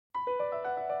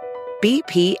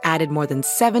BP added more than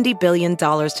 $70 billion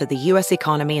to the U.S.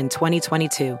 economy in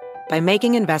 2022 by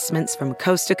making investments from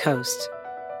coast to coast.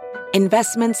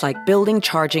 Investments like building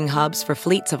charging hubs for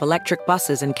fleets of electric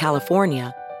buses in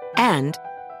California and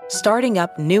starting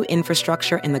up new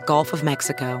infrastructure in the Gulf of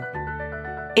Mexico.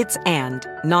 It's and,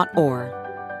 not or.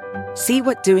 See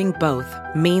what doing both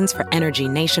means for energy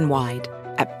nationwide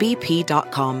at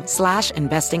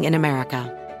bp.com/investing in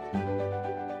America.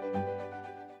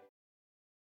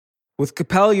 With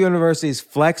Capella University's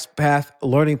FlexPath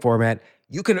learning format,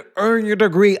 you can earn your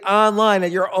degree online at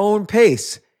your own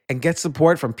pace and get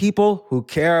support from people who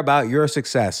care about your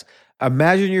success.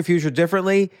 Imagine your future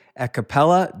differently at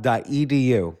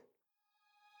capella.edu.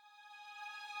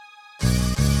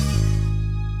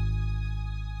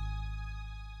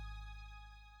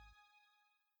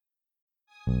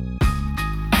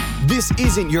 This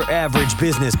isn't your average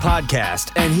business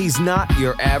podcast, and he's not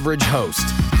your average host.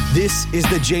 This is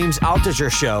the James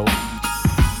Altucher Show.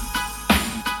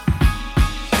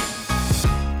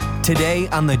 Today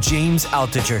on the James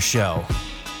Altucher Show.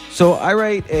 So I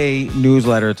write a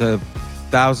newsletter to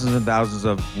thousands and thousands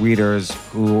of readers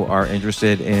who are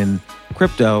interested in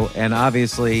crypto. And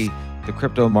obviously, the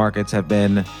crypto markets have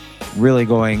been really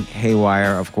going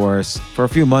haywire, of course, for a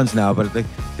few months now. But the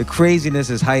craziness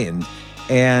is heightened.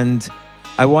 And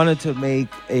I wanted to make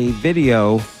a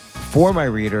video for my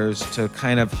readers to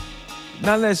kind of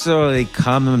not necessarily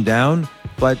calm them down,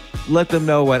 but let them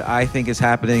know what I think is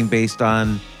happening based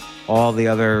on all the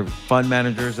other fund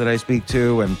managers that I speak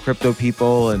to and crypto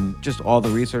people and just all the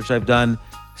research I've done.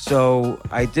 So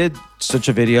I did such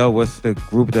a video with the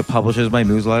group that publishes my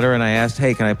newsletter, and I asked,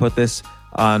 hey, can I put this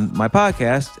on my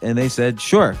podcast? And they said,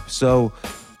 sure. So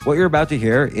what you're about to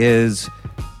hear is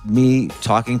me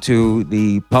talking to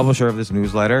the publisher of this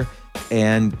newsletter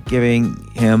and giving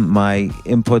him my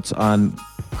inputs on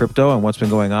crypto and what's been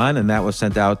going on. And that was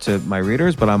sent out to my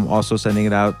readers, but I'm also sending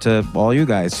it out to all you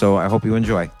guys. So I hope you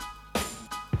enjoy.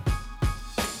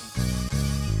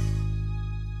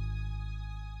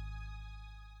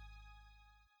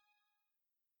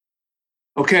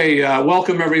 Okay,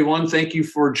 welcome everyone. Thank you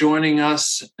for joining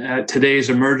us at today's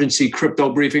emergency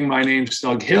crypto briefing. My name's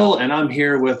Doug Hill, and I'm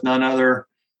here with none other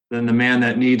than the man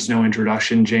that needs no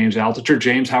introduction, James Altucher.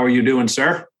 James, how are you doing,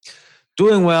 sir?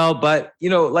 Doing well, but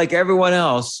like everyone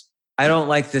else, I don't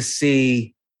like to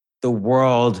see the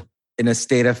world in a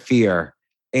state of fear.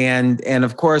 And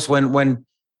of course, when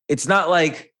it's not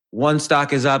like one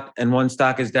stock is up and one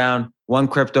stock is down, one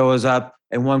crypto is up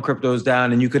and one crypto is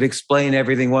down, and you could explain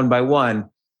everything one by one.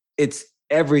 It's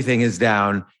everything is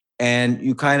down, and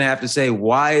you kind of have to say,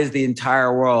 why is the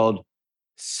entire world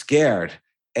scared?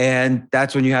 And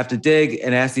that's when you have to dig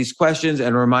and ask these questions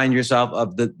and remind yourself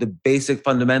of the basic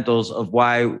fundamentals of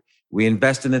why we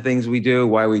invest in the things we do,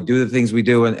 why we do the things we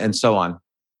do, and so on.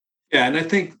 Yeah, and I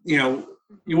think, you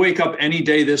wake up any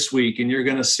day this week and you're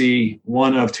going to see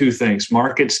one of two things: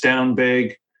 markets down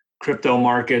big, crypto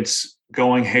markets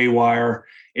going haywire.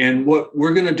 And what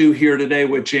we're going to do here today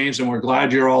with James, and we're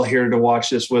glad you're all here to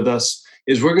watch this with us,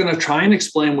 is we're going to try and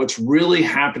explain what's really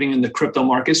happening in the crypto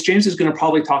markets. James is going to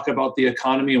probably talk about the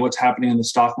economy and what's happening in the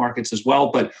stock markets as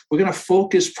well, but we're going to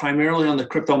focus primarily on the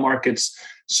crypto markets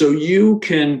so you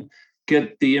can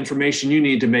get the information you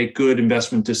need to make good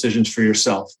investment decisions for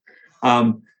yourself.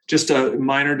 Just a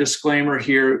minor disclaimer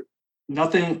here: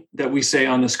 nothing that we say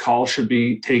on this call should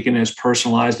be taken as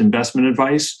personalized investment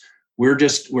advice. We're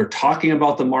talking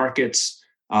about the markets.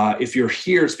 If you're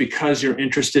here, it's because you're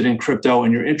interested in crypto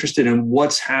and you're interested in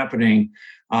what's happening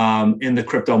in the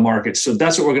crypto markets. So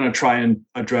that's what we're going to try and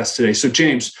address today. So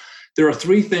James, there are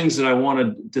three things that I want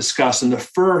to discuss. And the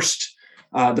first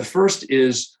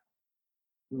is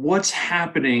what's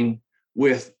happening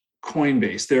with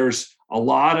Coinbase. There's a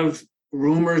lot of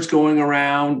rumors going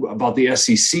around about the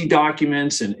SEC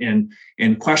documents and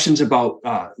questions about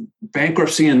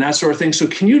bankruptcy and that sort of thing. So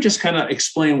can you just kind of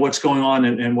explain what's going on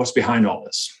and what's behind all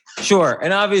this? Sure.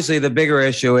 And obviously the bigger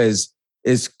issue is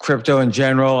crypto in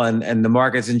general and the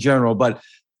markets in general. But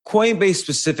Coinbase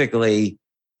specifically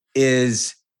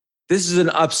this is an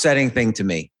upsetting thing to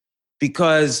me,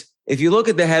 because if you look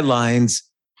at the headlines,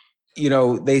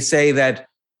 they say that,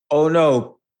 oh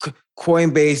no,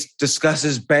 Coinbase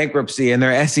discusses bankruptcy and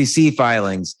their SEC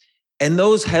filings. And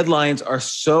those headlines are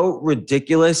so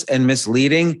ridiculous and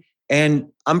misleading. And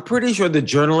I'm pretty sure the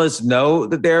journalists know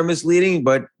that they're misleading,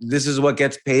 but this is what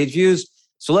gets page views.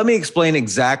 So let me explain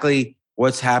exactly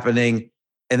what's happening,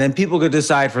 and then people could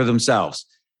decide for themselves.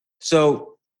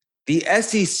 So the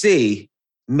SEC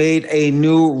made a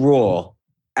new rule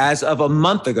as of a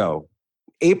month ago.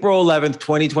 April 11th,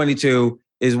 2022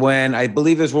 is when I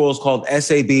believe this rule is called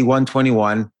SAB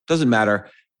 121. doesn't matter.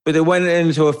 But it went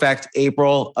into effect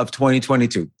April of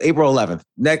 2022, April 11th,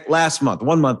 last month,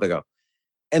 1 month ago.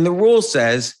 And the rule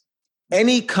says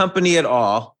any company at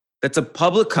all that's a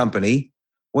public company,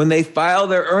 when they file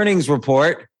their earnings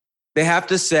report, they have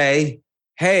to say,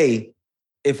 hey,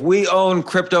 if we own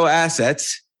crypto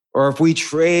assets, or if we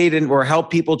trade or help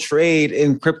people trade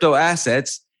in crypto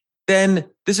assets, then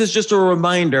this is just a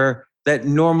reminder that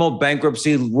normal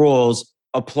bankruptcy rules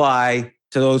apply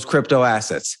to those crypto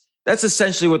assets. That's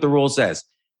essentially what the rule says.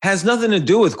 Has nothing to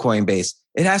do with Coinbase.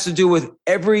 It has to do with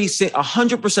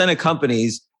 100% of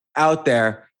companies out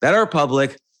there that are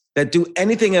public that do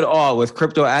anything at all with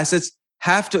crypto assets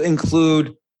have to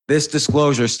include this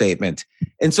disclosure statement.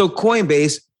 And so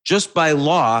Coinbase, just by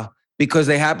law, because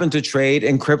they happen to trade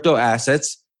in crypto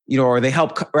assets, or they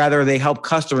help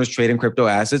customers trade in crypto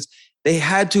assets, they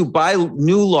had to, by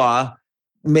new law,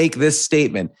 make this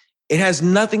statement. It has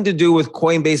nothing to do with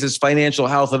Coinbase's financial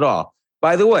health at all.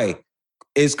 By the way,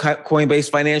 is Coinbase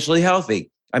financially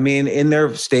healthy? I mean, in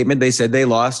their statement, they said they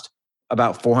lost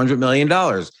about $400 million.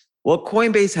 Well,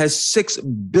 Coinbase has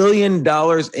 $6 billion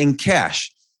in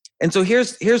cash. And so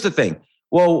here's the thing.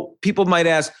 Well, people might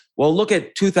ask, well, look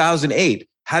at 2008.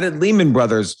 How did Lehman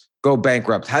Brothers go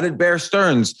bankrupt? How did Bear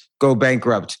Stearns go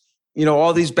bankrupt?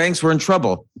 All these banks were in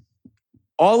trouble.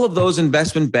 All of those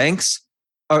investment banks,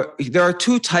 there are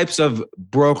two types of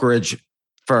brokerage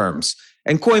firms.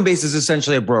 And Coinbase is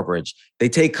essentially a brokerage. They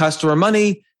take customer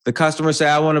money. The customers say,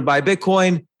 I want to buy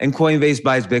Bitcoin, and Coinbase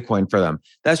buys Bitcoin for them.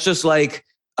 That's just like,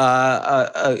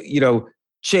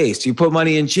 Chase. You put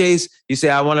money in Chase. You say,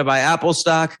 I want to buy Apple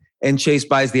stock, and Chase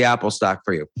buys the Apple stock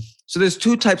for you. So there's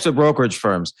two types of brokerage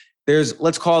firms. There's,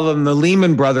 let's call them the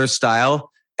Lehman Brothers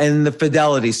style and the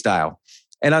Fidelity style.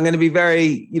 And I'm going to be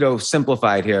very,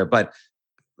 simplified here, but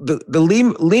the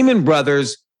Lehman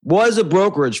Brothers was a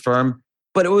brokerage firm,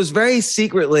 but it was very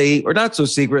secretly, or not so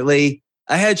secretly,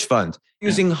 a hedge fund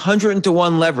using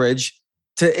 100-to-1 leverage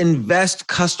to invest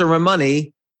customer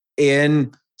money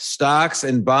in stocks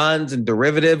and bonds and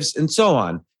derivatives and so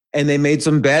on. And they made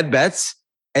some bad bets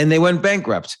and they went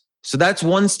bankrupt. So that's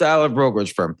one style of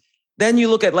brokerage firm. Then you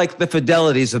look at like the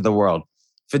Fidelities of the world.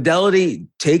 Fidelity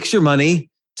takes your money,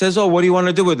 says, oh, what do you want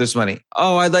to do with this money?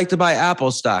 Oh, I'd like to buy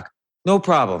Apple stock. No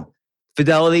problem.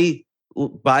 Fidelity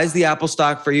buys the Apple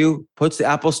stock for you, puts the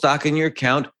Apple stock in your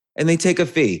account, and they take a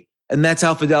fee. And that's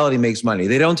how Fidelity makes money.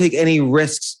 They don't take any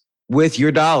risks with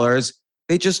your dollars.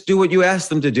 They just do what you ask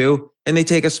them to do, and they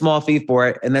take a small fee for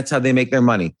it, and that's how they make their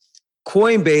money.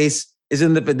 Coinbase is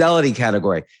in the Fidelity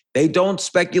category. They don't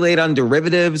speculate on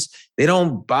derivatives. They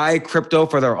don't buy crypto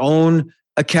for their own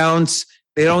accounts.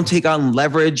 They don't take on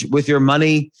leverage with your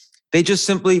money. They just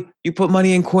simply, you put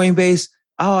money in Coinbase.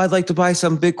 Oh, I'd like to buy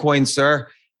some Bitcoin, sir.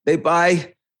 They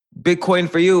buy Bitcoin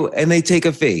for you and they take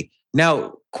a fee.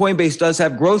 Now, Coinbase does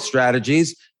have growth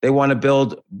strategies. They want to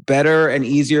build better and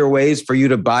easier ways for you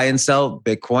to buy and sell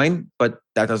Bitcoin, but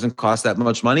that doesn't cost that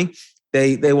much money.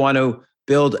 They want to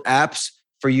build apps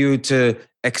for you to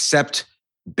accept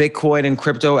Bitcoin and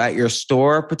crypto at your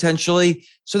store potentially.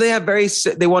 So they have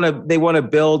they want to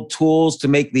build tools to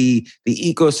make the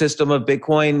ecosystem of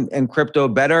Bitcoin and crypto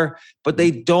better, but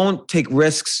they don't take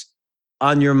risks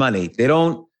on your money. They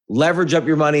don't leverage up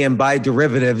your money and buy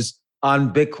derivatives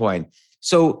on Bitcoin.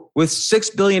 So with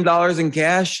 $6 billion in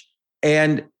cash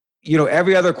and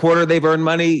every other quarter they've earned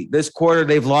money, this quarter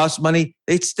they've lost money,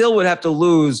 they still would have to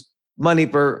lose money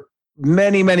for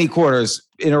many, many quarters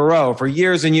in a row for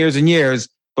years and years and years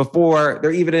before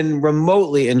they're even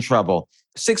remotely in trouble.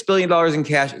 $6 billion in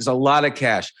cash is a lot of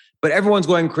cash, but everyone's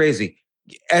going crazy.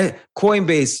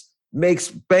 Coinbase makes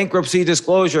bankruptcy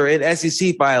disclosure in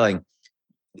SEC filing.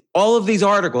 All of these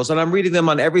articles, and I'm reading them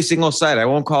on every single site, I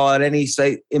won't call out any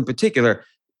site in particular,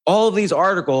 all of these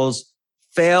articles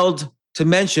failed to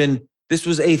mention this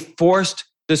was a forced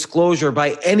disclosure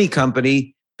by any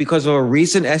company because of a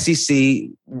recent SEC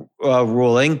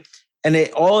ruling. And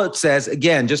all it says,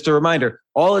 again, just a reminder,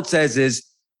 all it says is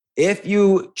if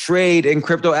you trade in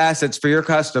crypto assets for your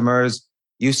customers,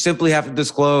 you simply have to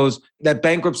disclose that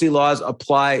bankruptcy laws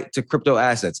apply to crypto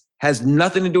assets. Has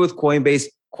nothing to do with Coinbase.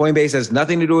 Coinbase has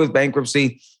nothing to do with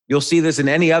bankruptcy. You'll see this in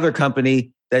any other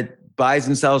company that buys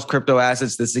and sells crypto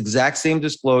assets, this exact same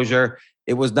disclosure.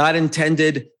 It was not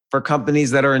intended for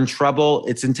companies that are in trouble.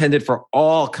 It's intended for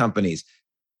all companies.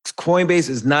 Coinbase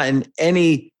is not in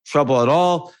any trouble at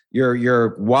all.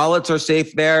 Your wallets are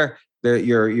safe there.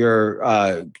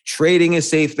 Your trading is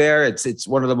safe there. It's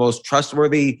one of the most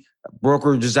trustworthy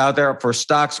brokerages out there for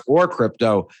stocks or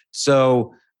crypto.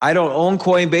 So I don't own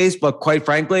Coinbase, but quite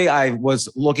frankly, I was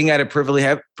looking at it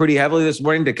pretty heavily this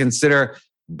morning to consider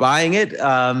buying it.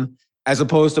 as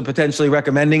opposed to potentially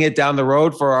recommending it down the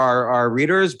road for our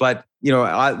readers. But,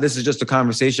 this is just a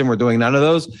conversation. We're doing none of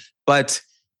those. But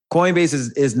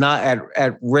Coinbase is not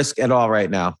at risk at all right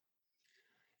now.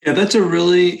 Yeah, that's a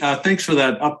really, thanks for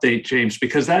that update, James,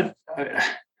 because that,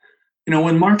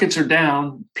 when markets are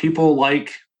down, people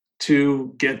like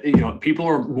to get, people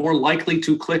are more likely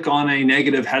to click on a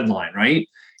negative headline, right?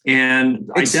 And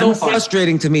it's so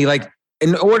frustrating to me. Like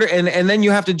in order, and then you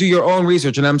have to do your own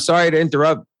research. And I'm sorry to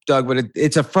interrupt, Doug, but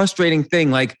it's a frustrating thing.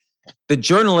 Like the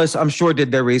journalists, I'm sure,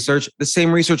 did their research, the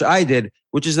same research I did,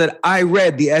 which is that I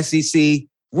read the SEC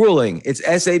ruling. It's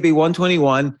SAB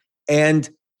 121, and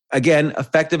again,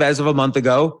 effective as of a month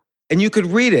ago. And you could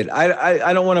read it.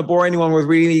 I don't want to bore anyone with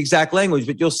reading the exact language,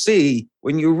 but you'll see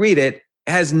when you read it,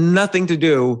 it has nothing to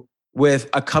do with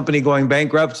a company going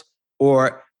bankrupt.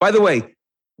 Or, by the way,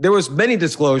 there was many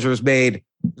disclosures made.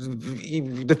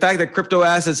 The fact that crypto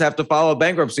assets have to follow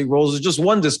bankruptcy rules is just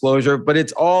one disclosure, but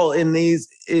it's all in these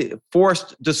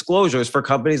forced disclosures for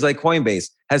companies like Coinbase.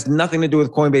 Has nothing to do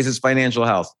with Coinbase's financial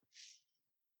health.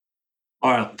 All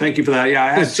right. Thank you for that.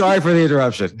 Yeah. Sorry for the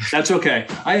interruption. That's okay.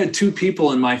 I had two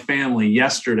people in my family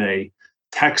yesterday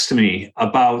text me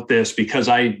about this because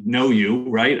I know you,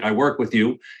 right? I work with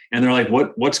you. And they're like,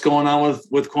 what's going on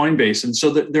with Coinbase? And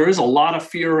so there is a lot of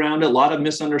fear around it, a lot of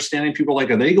misunderstanding. People are like,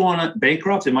 are they going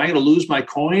bankrupt? Am I going to lose my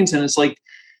coins? And it's like,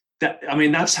 that. I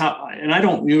mean, that's how, and I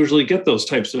don't usually get those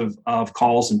types of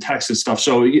calls and texts and stuff.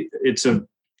 So it's a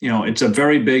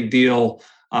very big deal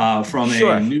from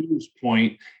a news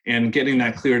point, and getting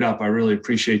that cleared up. I really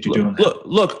appreciate you doing that.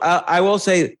 Look, I will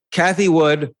say Cathie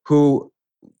Wood, who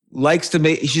likes to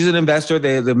make, she's an investor,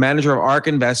 the manager of ARK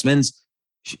Investments.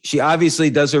 She obviously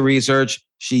does her research.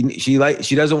 She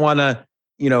doesn't want to,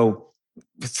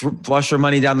 flush her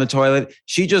money down the toilet.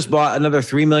 She just bought another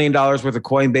 $3 million worth of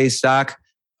Coinbase stock.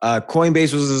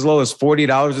 Coinbase was as low as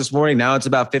 $40 this morning. Now it's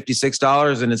about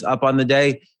 $56 and it's up on the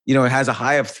day. It has a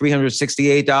high of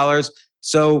 $368.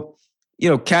 So,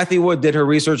 Cathie Wood did her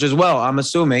research as well, I'm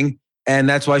assuming. And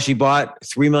that's why she bought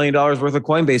 $3 million worth of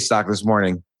Coinbase stock this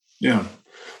morning. Yeah.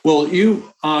 Well,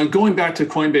 you going back to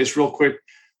Coinbase real quick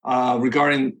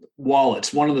regarding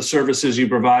wallets, one of the services you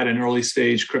provide an early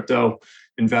stage crypto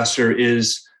investor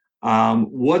is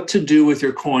what to do with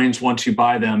your coins once you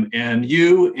buy them. And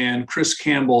you and Chris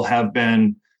Campbell have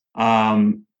been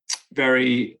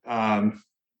very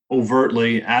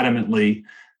overtly, adamantly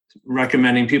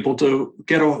recommending people to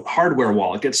get a hardware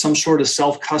wallet, get some sort of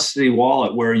self-custody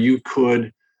wallet where you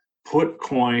could put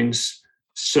coins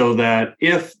so that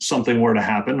if something were to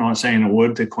happen, I'm not saying it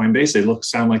would to Coinbase, they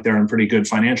sound like they're in pretty good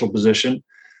financial position.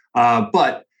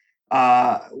 But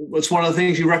it's one of the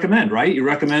things you recommend, right? You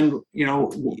recommend,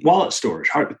 wallet storage.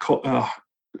 I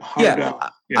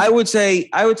would say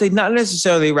not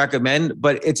necessarily recommend,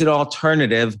 but it's an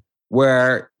alternative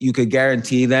where you could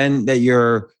guarantee then that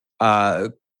your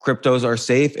cryptos are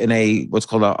safe in what's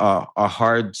called a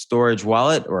hard storage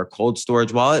wallet or a cold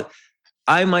storage wallet.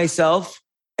 I myself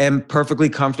am perfectly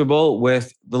comfortable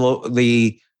with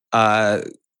the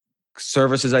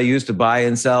services I use to buy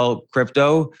and sell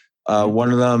crypto.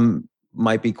 One of them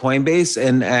might be Coinbase,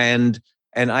 and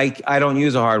I don't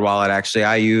use a hard wallet. Actually,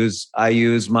 I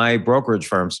use my brokerage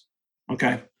firms.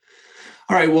 Okay.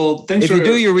 All right. Well, thanks. If you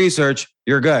do your research,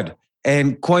 you're good,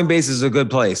 and Coinbase is a good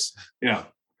place. Yeah.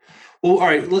 Well, all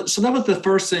right. So that was the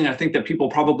first thing I think that people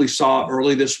probably saw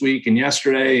early this week and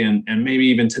yesterday and maybe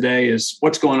even today is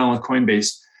what's going on with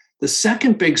Coinbase. The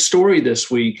second big story this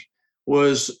week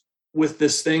was with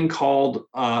this thing called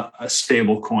a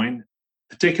stable coin.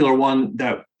 Particular one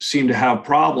that seemed to have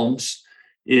problems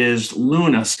is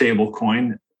Luna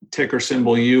stablecoin, ticker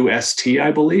symbol UST, I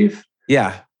believe.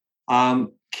 Yeah. Can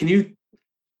you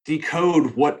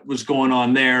decode what was going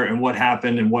on there and what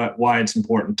happened and why it's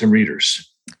important to readers?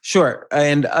 Sure.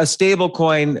 And a stable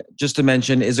coin, just to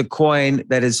mention, is a coin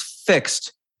that is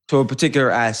fixed to a particular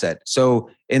asset. So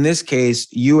in this case,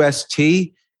 UST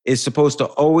is supposed to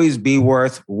always be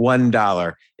worth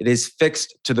 $1. It is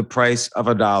fixed to the price of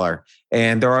 $1.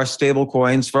 And there are stable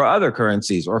coins for other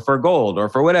currencies or for gold or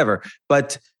for whatever.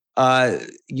 But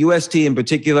UST in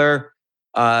particular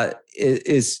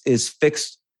is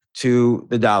fixed to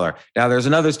the dollar. Now, there's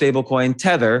another stable coin,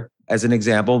 Tether, as an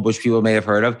example, which people may have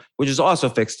heard of, which is also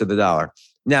fixed to the dollar.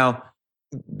 Now,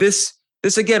 this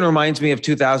again reminds me of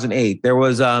 2008. There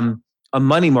was a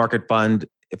money market fund.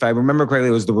 If I remember correctly,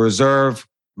 it was the Reserve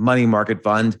Money Market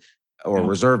Fund or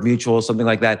Reserve Mutual, something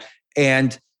like that.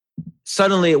 And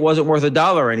suddenly it wasn't worth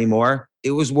 $1 anymore.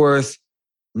 It was worth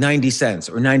 90 cents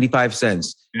or 95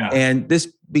 cents. Yeah. And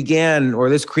this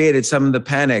created some of the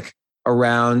panic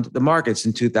around the markets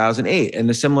in 2008. And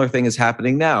a similar thing is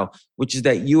happening now, which is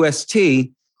that UST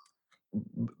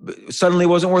suddenly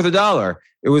wasn't worth $1.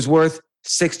 It was worth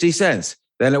 60 cents.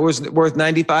 Then it was worth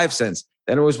 95 cents.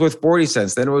 Then it was worth 40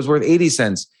 cents. Then it was worth 80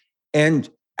 cents. And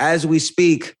as we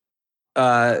speak,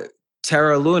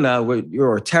 Terra Luna,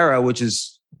 or Terra, which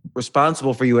is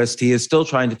responsible for UST, is still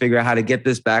trying to figure out how to get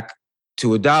this back to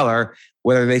 $1.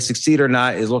 Whether they succeed or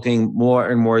not is looking more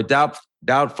and more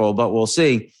doubtful, but we'll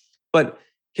see. But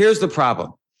here's the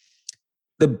problem.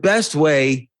 The best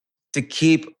way to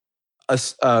keep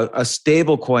a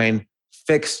stable coin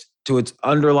fixed to its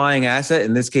underlying asset,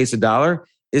 in this case, $1,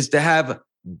 is to have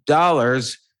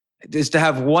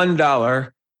 $1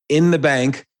 in the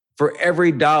bank for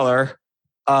every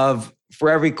for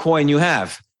every coin you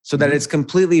have, so that it's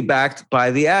completely backed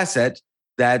by the asset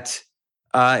that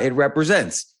it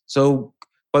represents. So,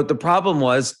 but the problem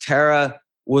was Terra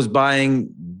was buying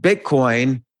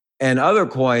Bitcoin and other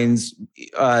coins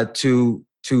to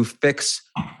fix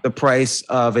the price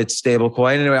of its stable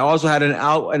coin. And it also had an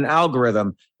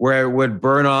algorithm where it would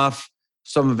burn off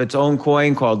some of its own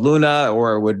coin called Luna,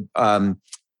 or it would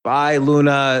buy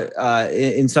Luna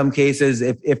in some cases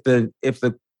if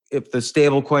the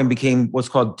stable coin became what's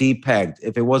called depegged,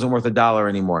 if it wasn't worth $1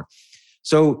 anymore.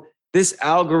 So this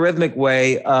algorithmic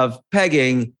way of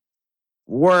pegging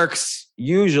works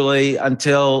usually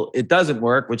until it doesn't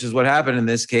work, which is what happened in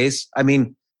this case. I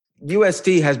mean, UST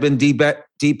has been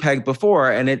depegged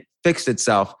before and it fixed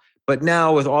itself. But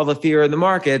now with all the fear in the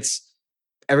markets,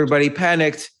 everybody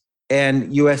panicked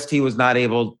and UST was not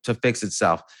able to fix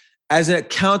itself. As a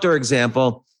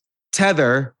counterexample,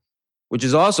 Tether, which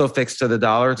is also fixed to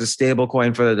 $1, it's a stable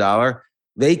coin for $1.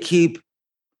 They keep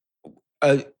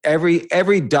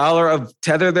every dollar of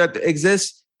Tether that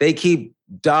exists, they keep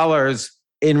dollars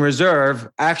in reserve,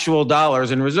 actual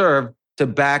dollars in reserve to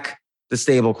back the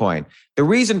stable coin. The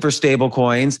reason for stable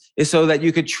coins is so that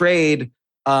you could trade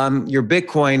your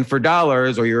Bitcoin for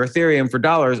dollars or your Ethereum for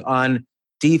dollars on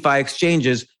DeFi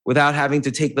exchanges without having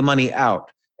to take the money out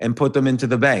and put them into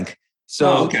the bank.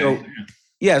 So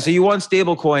you want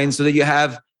stable coins so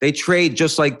that they trade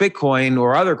just like Bitcoin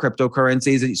or other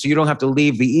cryptocurrencies, so you don't have to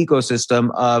leave the ecosystem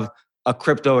of a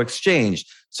crypto exchange.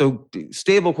 So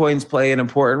stable coins play an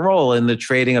important role in the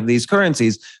trading of these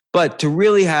currencies. But to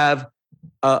really have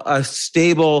a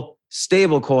stable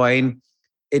coin,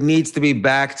 it needs to be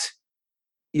backed.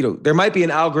 There might be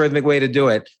an algorithmic way to do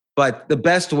it, but the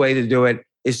best way to do it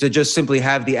is to just simply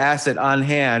have the asset on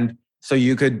hand, so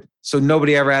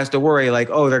nobody ever has to worry like,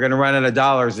 oh, they're going to run out of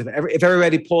dollars. If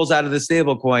everybody pulls out of the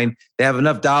stable coin, they have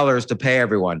enough dollars to pay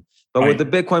everyone. But with the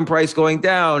Bitcoin price going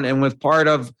down, and with part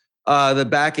of the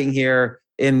backing here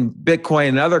in Bitcoin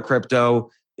and other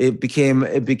crypto, it became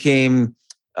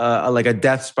like a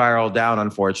death spiral down,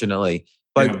 unfortunately.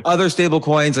 But other stable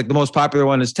coins, like the most popular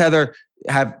one is Tether,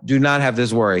 do not have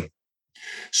this worry.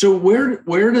 So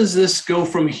where does this go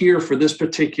from here for this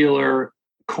particular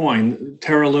coin,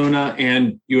 Terra Luna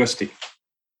and UST?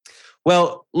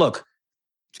 Well, look,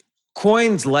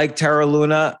 coins like Terra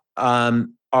Luna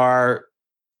are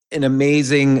an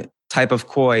amazing type of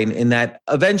coin in that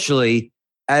eventually,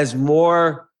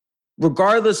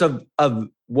 regardless of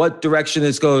what direction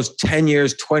this goes, 10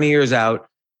 years, 20 years out,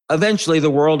 eventually the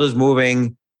world is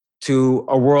moving to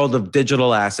a world of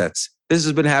digital assets. This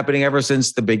has been happening ever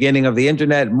since the beginning of the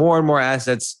internet. More and more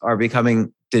assets are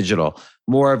becoming digital.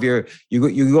 More of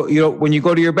when you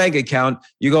go to your bank account,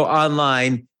 you go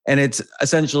online, and it's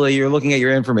essentially you're looking at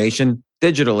your information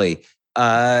digitally.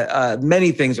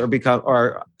 Many things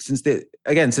since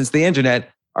the internet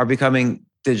are becoming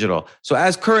digital. So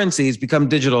as currencies become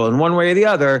digital in one way or the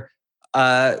other,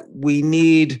 we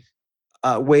need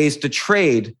ways to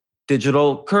trade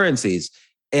digital currencies.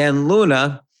 And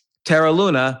Terra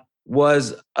Luna,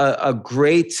 was a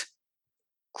great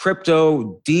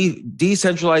crypto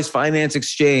decentralized finance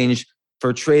exchange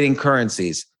for trading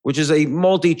currencies, which is a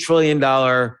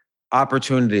multi-trillion-dollar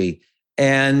opportunity.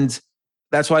 And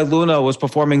that's why Luna was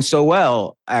performing so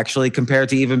well, actually, compared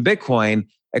to even Bitcoin,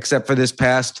 except for this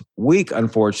past week,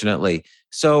 unfortunately.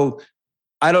 So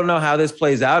I don't know how this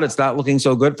plays out. It's not looking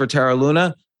so good for Terra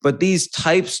Luna, but these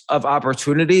types of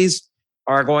opportunities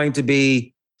are going to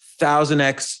be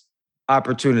 1000x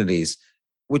opportunities,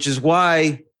 which is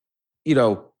why,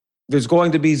 there's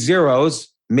going to be zeros.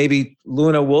 Maybe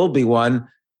Luna will be one,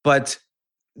 but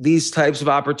these types of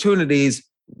opportunities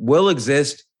will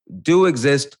exist, do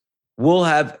exist, will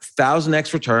have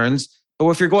 1000x returns. But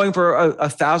if you're going for a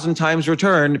 1,000 times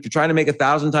return, if you're trying to make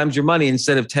 1,000 times your money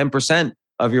instead of 10%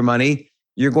 of your money,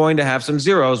 you're going to have some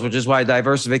zeros, which is why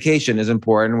diversification is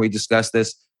important. We discussed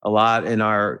this a lot in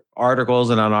our articles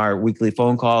and on our weekly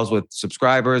phone calls with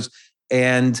subscribers.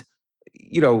 And,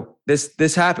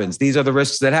 this happens. These are the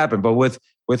risks that happen. But with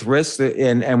risks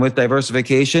and with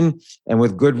diversification and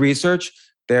with good research,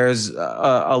 there's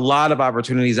a lot of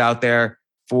opportunities out there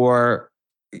for,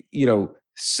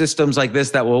 systems like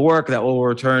this that will work, that will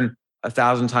return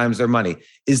 1,000 times their money.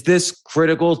 Is this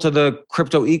critical to the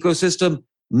crypto ecosystem?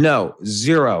 No,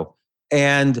 zero.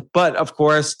 But of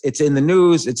course, it's in the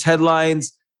news, it's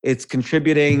headlines, it's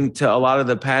contributing to a lot of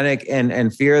the panic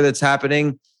and fear that's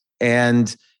happening.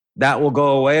 And that will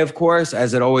go away, of course,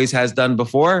 as it always has done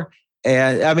before.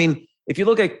 And I mean, if you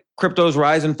look at crypto's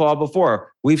rise and fall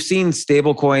before, we've seen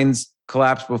stable coins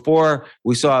collapse before.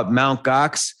 We saw Mt.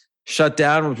 Gox shut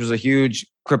down, which was a huge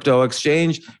crypto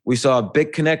exchange. We saw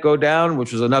BitConnect go down,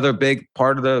 which was another big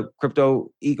part of the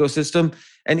crypto ecosystem.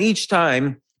 And each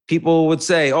time people would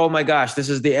say, oh my gosh, this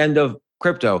is the end of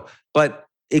crypto. But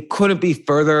it couldn't be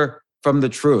further from the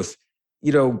truth.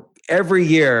 Every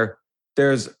year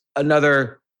there's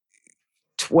another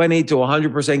 20 to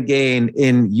 100% gain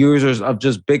in users of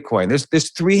just Bitcoin.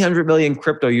 There's 300 million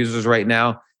crypto users right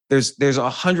now. There's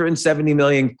 170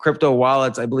 million crypto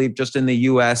wallets, I believe, just in the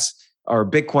US, or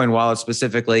Bitcoin wallets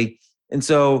specifically. And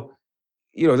so,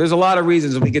 there's a lot of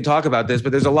reasons, and we could talk about this,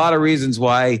 but there's a lot of reasons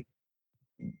why,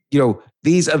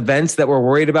 these events that we're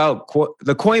worried about,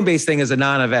 the Coinbase thing is a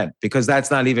non-event because that's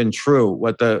not even true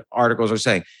what the articles are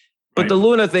saying. But the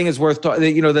Luna thing is worth talking,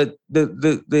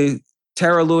 the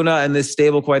Terra Luna and this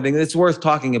stablecoin thing, it's worth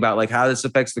talking about, like how this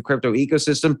affects the crypto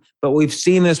ecosystem. But we've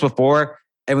seen this before,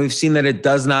 and we've seen that it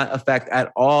does not affect at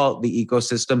all the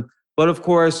ecosystem. But of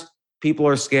course, people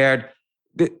are scared.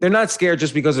 They're not scared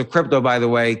just because of crypto, by the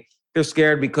way. They're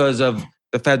scared because of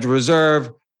the Federal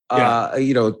Reserve,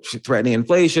 threatening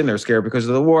inflation. They're scared because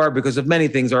of the war, because of many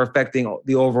things are affecting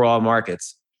the overall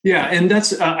markets. Yeah, and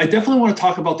that's I definitely want to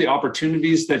talk about the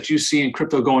opportunities that you see in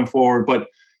crypto going forward. But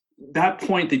that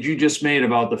point that you just made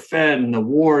about the Fed and the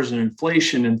wars and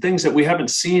inflation and things that we haven't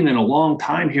seen in a long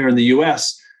time here in the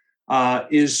U.S.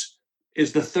 is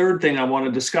the third thing I want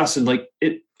to discuss. And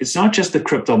it's not just the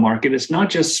crypto market. It's not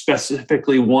just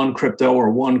specifically one crypto or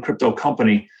one crypto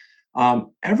company.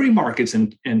 Every market's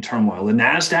in turmoil. The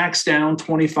NASDAQ's down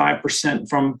 25%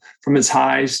 from its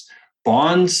highs.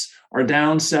 Bonds are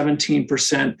down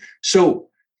 17%. So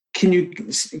can you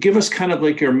give us kind of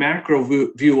like your macro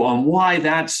view on why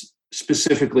that's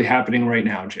specifically happening right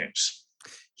now, James?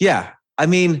 Yeah. I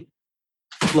mean,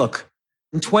 look,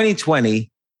 in 2020,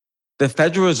 the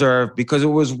Federal Reserve, because it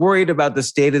was worried about the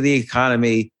state of the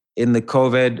economy in the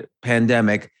COVID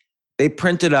pandemic, they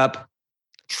printed up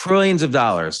trillions of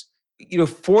dollars.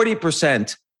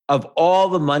 40% of all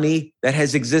the money that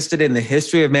has existed in the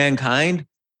history of mankind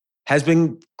has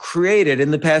been created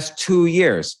in the past 2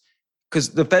 years,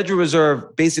 because the Federal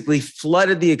Reserve basically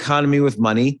flooded the economy with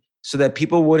money so that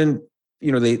people wouldn't,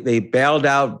 they bailed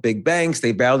out big banks,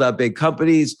 they bailed out big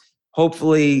companies.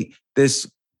 Hopefully this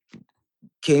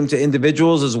came to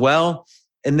individuals as well.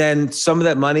 And then some of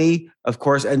that money, of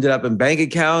course, ended up in bank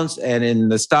accounts and in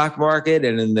the stock market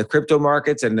and in the crypto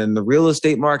markets and in the real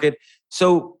estate market.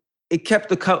 So it kept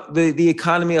the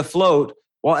economy afloat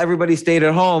while everybody stayed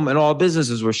at home and all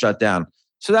businesses were shut down.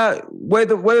 So that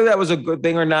whether that was a good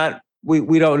thing or not,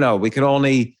 we don't know. We can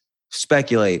only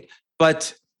speculate.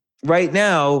 But right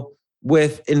now,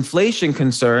 with inflation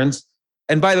concerns,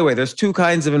 and by the way, there's two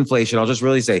kinds of inflation. I'll just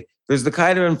really say there's the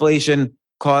kind of inflation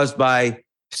caused by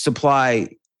supply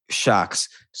shocks.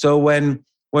 So when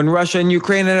Russia and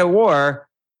Ukraine are at war,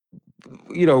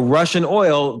 Russian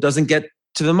oil doesn't get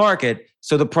to the market,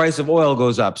 so the price of oil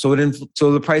goes up. So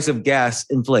the price of gas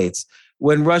inflates.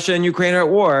 When Russia and Ukraine are at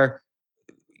war,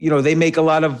 they make a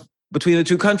lot of, between the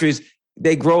two countries,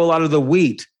 they grow a lot of the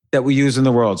wheat that we use in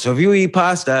the world. So if you eat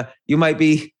pasta, you might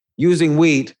be using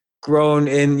wheat grown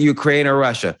in Ukraine or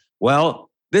Russia. Well,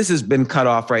 this has been cut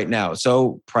off right now.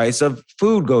 So price of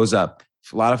food goes up.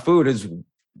 A lot of food is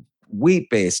wheat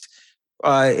based.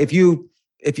 If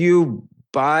you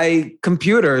buy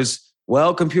computers,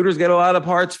 well, computers get a lot of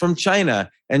parts from China,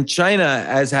 and China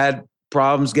has had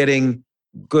problems getting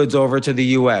goods over to the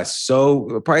US. So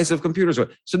the price of computers.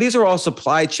 So these are all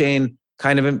supply chain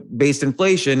kind of based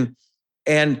inflation,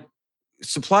 and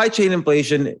supply chain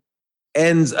inflation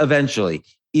ends eventually.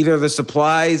 Either the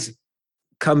supplies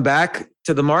come back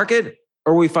to the market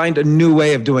or we find a new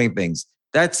way of doing things.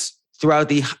 That's throughout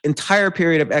the entire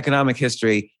period of economic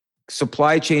history,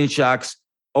 supply chain shocks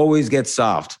always get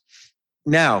solved.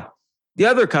 Now, the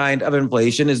other kind of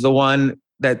inflation is the one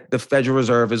that the Federal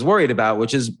Reserve is worried about,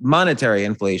 which is monetary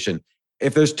inflation.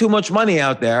 If there's too much money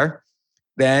out there,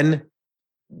 then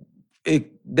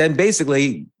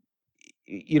basically,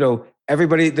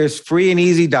 everybody, there's free and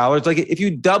easy dollars. Like if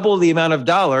you double the amount of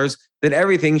dollars, then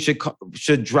everything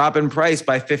should drop in price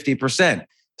by 50%.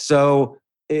 So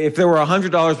if there were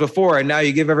 $100 before and now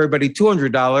you give everybody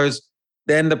 $200,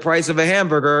 then the price of a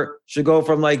hamburger should go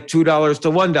from like $2 to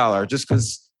 $1 just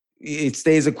because it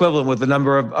stays equivalent with the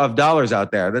number of dollars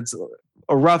out there. That's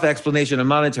a rough explanation of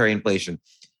monetary inflation.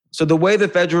 So the way the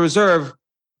Federal Reserve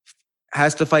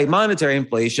has to fight monetary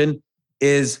inflation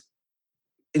is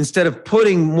instead of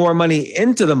putting more money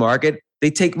into the market,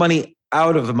 they take money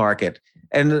out of the market.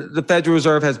 And the Federal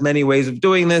Reserve has many ways of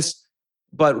doing this,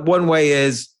 but one way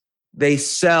is they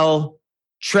sell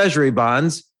treasury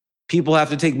bonds. People have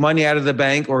to take money out of the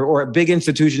bank, or big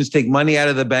institutions take money out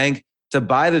of the bank to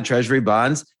buy the treasury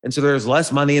bonds. And so there's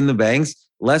less money in the banks,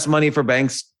 less money for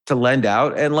banks to lend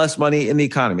out, and less money in the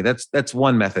economy. That's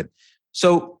one method.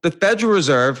 So the Federal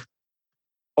Reserve,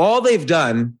 all they've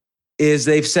done is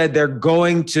they've said they're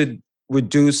going to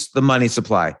reduce the money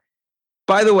supply.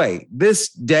 By the way, this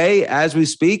day, as we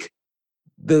speak,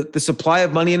 the supply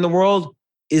of money in the world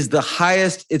is the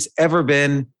highest it's ever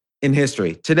been in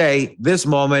history. Today, this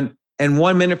moment, and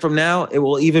 1 minute from now, it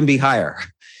will even be higher.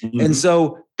 Mm-hmm. And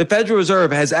so the Federal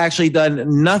Reserve has actually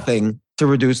done nothing to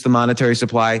reduce the monetary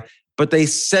supply, but they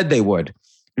said they would.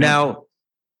 Mm-hmm. Now,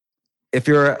 if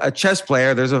you're a chess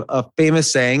player, there's a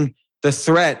famous saying, the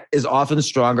threat is often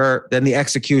stronger than the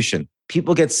execution.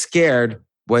 People get scared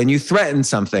when you threaten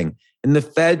something. And the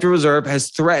Federal Reserve has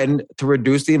threatened to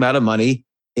reduce the amount of money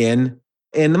in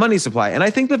the money supply. And I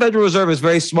think the Federal Reserve is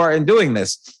very smart in doing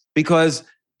this because,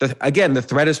 the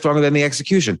threat is stronger than the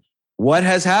execution. What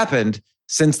has happened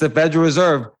since the Federal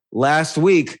Reserve last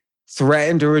week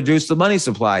threatened to reduce the money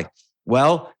supply?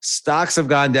 Well, stocks have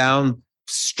gone down,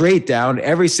 straight down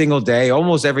every single day,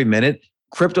 almost every minute.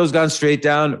 Crypto's gone straight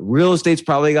down. Real estate's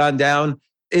probably gone down.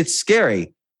 It's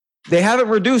scary. They haven't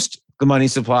reduced the money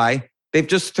supply. They've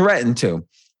just threatened to.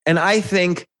 And I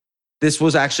think this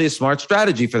was actually a smart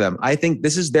strategy for them. I think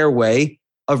this is their way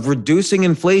of reducing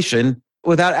inflation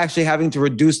without actually having to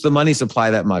reduce the money supply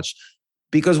that much.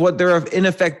 Because what they're in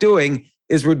effect doing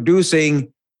is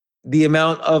reducing the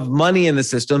amount of money in the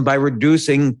system by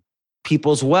reducing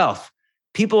people's wealth.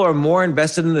 People are more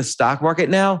invested in the stock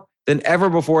market now than ever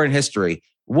before in history.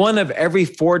 One of every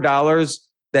 $4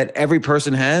 that every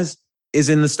person has is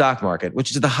in the stock market, which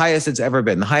is the highest it's ever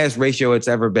been, the highest ratio it's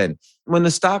ever been. When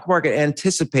the stock market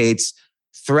anticipates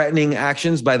threatening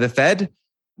actions by the Fed,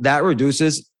 that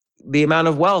reduces the amount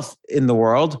of wealth in the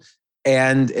world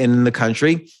and in the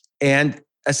country. And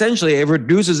essentially, it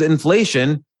reduces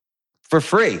inflation for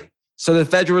free. So the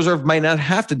Federal Reserve might not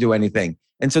have to do anything.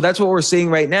 And so that's what we're seeing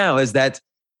right now is that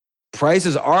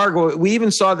prices are going. We even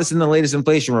saw this in the latest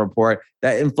inflation report,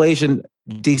 that inflation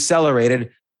decelerated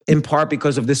in part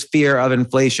because of this fear of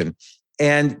inflation.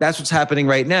 And that's what's happening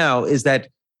right now is that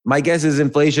my guess is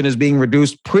inflation is being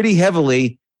reduced pretty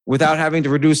heavily without having to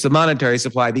reduce the monetary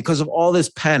supply because of all this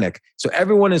panic. So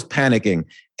everyone is panicking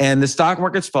and the stock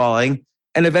market's falling.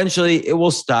 And eventually it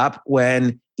will stop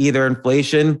when either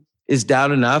inflation is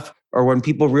down enough or when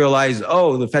people realize,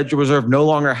 oh, the Federal Reserve no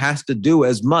longer has to do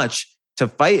as much to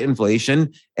fight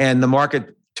inflation and the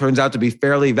market turns out to be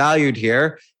fairly valued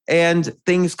here and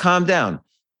things calm down.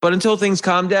 But until things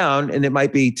calm down, and it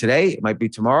might be today, it might be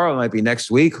tomorrow, it might be next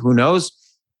week, who knows?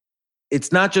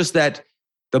 It's not just that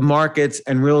the markets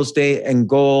and real estate and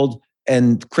gold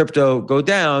and crypto go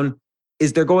down,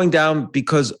 is they're going down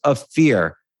because of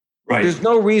fear. Right. There's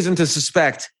no reason to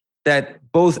suspect that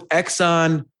both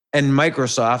Exxon and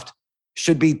Microsoft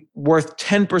should be worth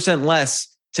 10% less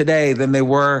today than they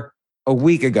were a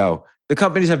week ago. The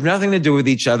companies have nothing to do with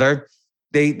each other.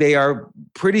 They are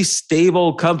pretty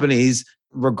stable companies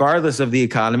regardless of the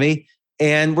economy.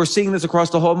 And we're seeing this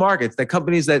across the whole market, that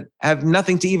companies that have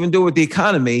nothing to even do with the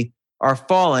economy are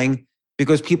falling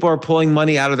because people are pulling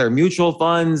money out of their mutual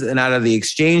funds and out of the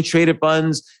exchange traded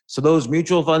funds. So those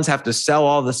mutual funds have to sell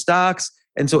all the stocks.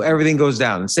 And so everything goes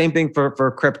down. And same thing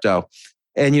for crypto.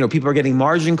 And, people are getting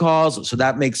margin calls. So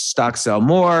that makes stocks sell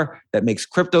more. That makes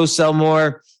crypto sell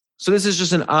more. So this is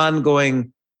just an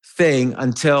ongoing thing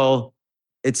until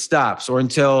it stops or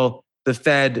until the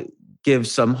Fed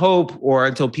gives some hope or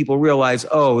until people realize,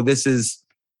 oh,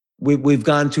 we've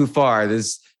gone too far.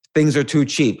 Things are too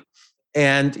cheap.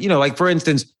 And, like for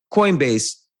instance,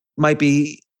 Coinbase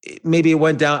maybe it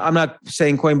went down. I'm not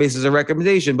saying Coinbase is a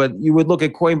recommendation, but you would look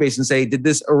at Coinbase and say, did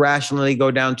this irrationally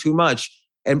go down too much?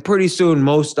 And pretty soon,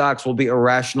 most stocks will be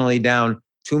irrationally down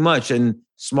too much and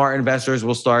smart investors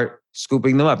will start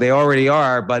scooping them up. They already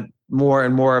are, but more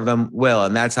and more of them will.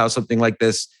 And that's how something like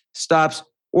this stops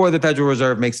or the Federal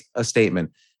Reserve makes a statement.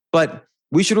 But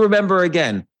we should remember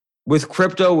again, With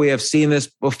crypto, we have seen this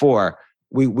before.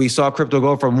 We saw crypto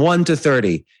go from 1 to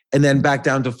 30 and then back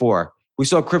down to 4. We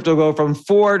saw crypto go from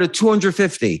 4 to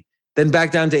 250, then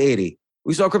back down to 80.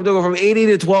 We saw crypto go from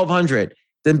 80 to 1200,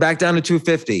 then back down to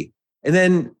 250. And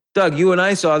then, Doug, you and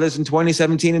I saw this in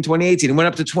 2017 and 2018. It went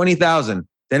up to 20,000.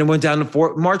 Then it went down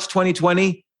to March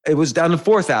 2020, it was down to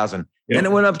 4,000. Yep. Then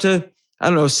it went up to,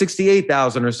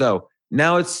 68,000 or so.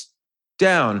 Now it's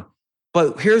down.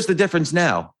 But here's the difference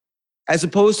now. As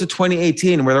opposed to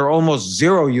 2018, where there are almost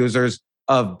zero users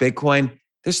of Bitcoin,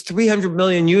 there's 300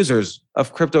 million users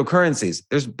of cryptocurrencies.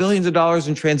 There's billions of dollars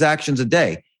in transactions a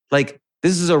day. Like,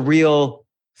 this is a real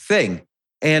thing.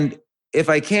 And if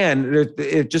I can,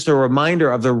 just a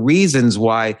reminder of the reasons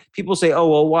why people say, oh,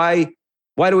 well, why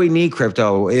do we need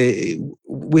crypto?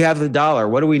 We have the dollar.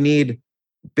 What do we need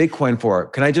Bitcoin for?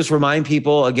 Can I just remind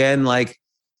people again, like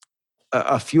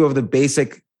a few of the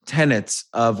basic tenets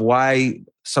of why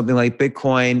something like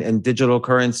Bitcoin and digital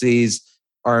currencies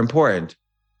are important?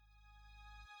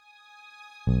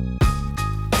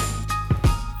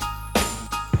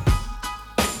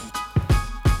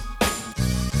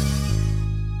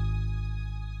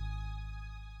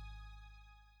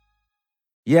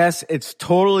 Yes, it's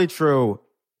totally true.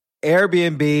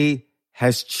 Airbnb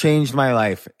has changed my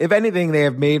life. If anything, they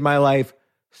have made my life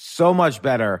so much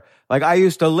better. Like, I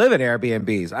used to live in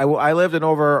Airbnbs. I lived in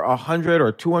over 100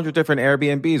 or 200 different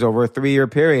Airbnbs over a 3-year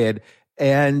period,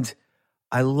 and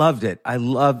I loved it.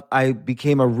 I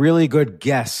became a really good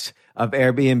guest of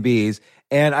Airbnbs,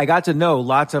 and I got to know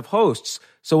lots of hosts.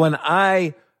 So when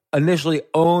I initially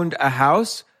owned a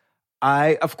house,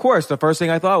 of course, the first thing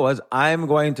I thought was, I'm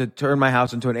going to turn my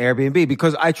house into an Airbnb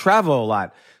because I travel a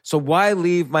lot. So why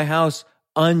leave my house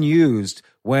unused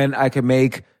when I can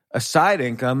make a side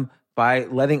income by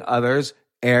letting others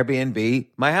Airbnb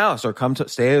my house or come to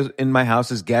stay in my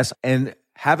house as guests? And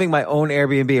having my own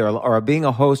Airbnb or being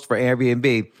a host for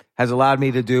Airbnb has allowed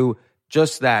me to do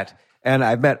just that. And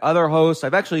I've met other hosts.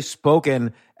 I've actually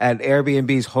spoken at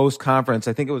Airbnb's host conference.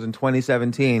 I think it was in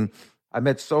 2017. I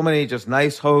met so many just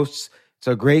nice hosts. It's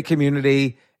a great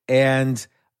community. And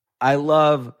I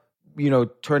love,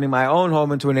 turning my own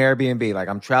home into an Airbnb. Like,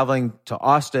 I'm traveling to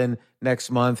Austin next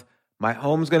month. My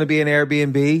home's going to be an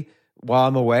Airbnb while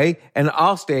I'm away, and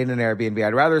I'll stay in an Airbnb.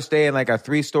 I'd rather stay in like a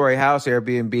 3-story house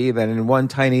Airbnb than in one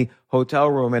tiny hotel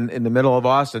room in the middle of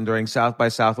Austin during South by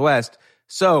Southwest.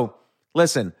 So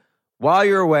listen, while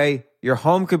you're away, your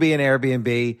home could be an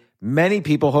Airbnb. Many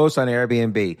people host on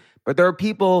Airbnb, but there are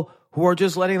people who are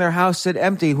just letting their house sit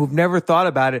empty, who've never thought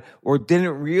about it or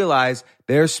didn't realize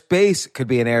their space could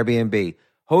be an Airbnb.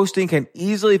 Hosting can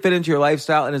easily fit into your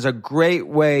lifestyle and is a great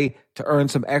way to earn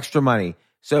some extra money.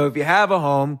 So if you have a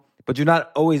home, but you're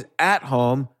not always at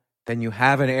home, then you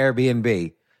have an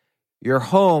Airbnb. Your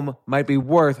home might be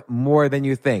worth more than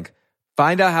you think.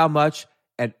 Find out how much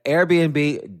at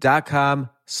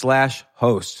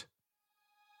airbnb.com/host.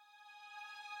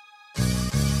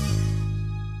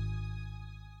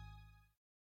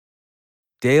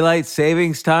 Daylight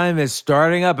savings time is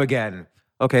starting up again.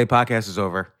 Okay, podcast is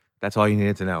over. That's all you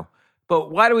needed to know.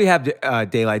 But why do we have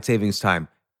daylight savings time?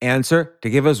 Answer: to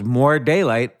give us more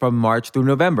daylight from March through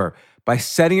November. By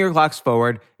setting your clocks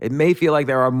forward, it may feel like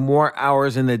there are more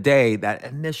hours in the day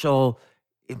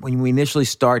when we initially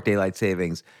start daylight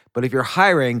savings. But if you're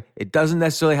hiring, it doesn't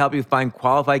necessarily help you find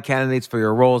qualified candidates for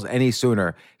your roles any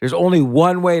sooner. There's only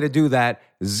one way to do that: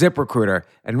 ZipRecruiter.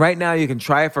 And right now you can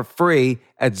try it for free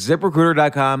at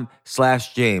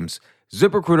ZipRecruiter.com/James.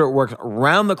 ZipRecruiter works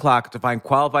around the clock to find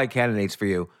qualified candidates for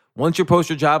you. Once you post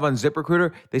your job on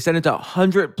ZipRecruiter, they send it to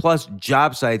 100 plus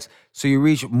job sites so you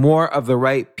reach more of the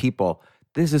right people.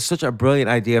 This is such a brilliant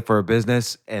idea for a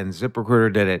business, and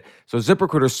ZipRecruiter did it. So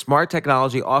ZipRecruiter's smart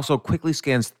technology also quickly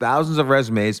scans thousands of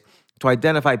resumes to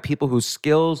identify people whose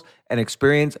skills and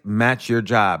experience match your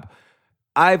job.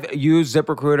 I've used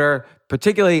ZipRecruiter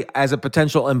particularly as a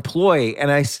potential employee, and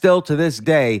I still to this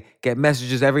day get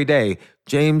messages every day.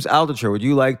 James Altucher, would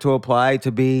you like to apply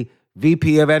to be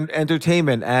VP of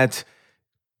Entertainment at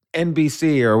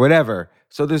NBC or whatever?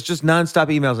 So there's just nonstop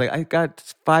emails. Like, I got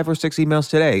 5 or 6 emails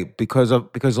today because a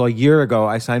year ago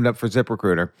I signed up for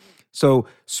ZipRecruiter. So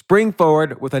spring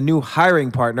forward with a new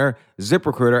hiring partner,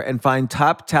 ZipRecruiter, and find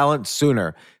top talent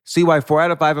sooner. See why 4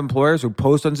 out of 5 employers who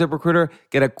post on ZipRecruiter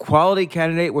get a quality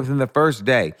candidate within the first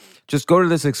day. Just go to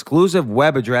this exclusive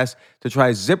web address to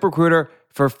try ZipRecruiter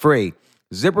for free.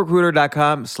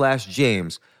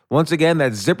 ZipRecruiter.com/James. Once again,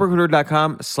 that's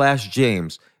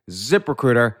ZipRecruiter.com/James.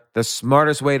 ZipRecruiter, the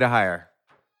smartest way to hire.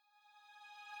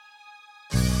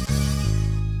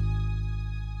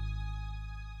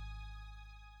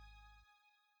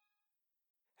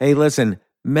 Hey, listen,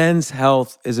 men's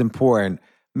health is important.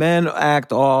 Men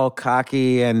act all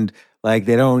cocky and like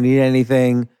they don't need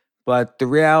anything. But the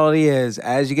reality is,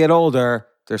 as you get older,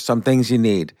 there's some things you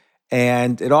need.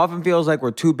 And it often feels like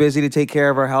we're too busy to take care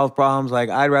of our health problems. Like,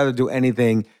 I'd rather do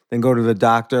anything than go to the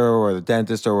doctor or the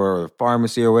dentist or the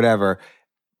pharmacy or whatever.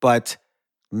 But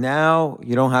now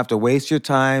you don't have to waste your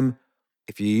time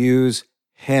if you use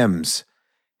Hims.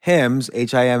 Hims,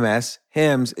 Hims,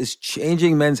 Hims is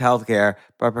changing men's healthcare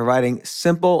by providing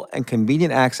simple and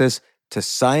convenient access to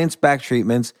science-backed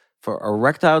treatments for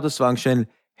erectile dysfunction,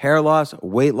 hair loss,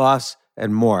 weight loss,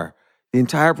 and more. The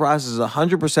entire process is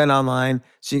 100% online,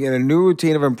 so you get a new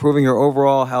routine of improving your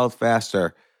overall health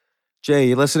faster. Jay,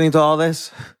 you listening to all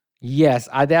this? Yes,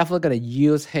 I definitely gonna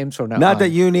use Hims from now Not on. that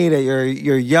you need it.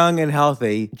 You're young and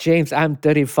healthy. James, I'm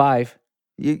 35.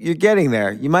 You're getting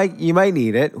there. You might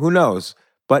need it. Who knows?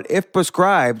 But if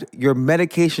prescribed, your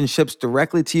medication ships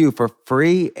directly to you for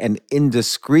free and in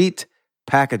discreet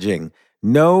packaging.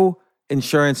 No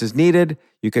insurance is needed.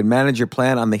 You can manage your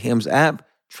plan on the Hims app,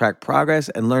 track progress,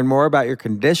 and learn more about your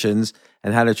conditions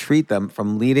and how to treat them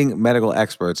from leading medical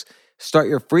experts. Start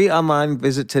your free online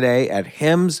visit today at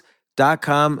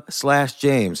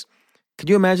hims.com/James. Could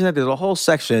you imagine that? There's a whole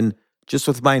section just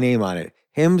with my name on it.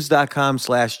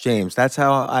 hims.com/James. That's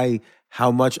how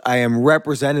much I am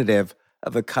representative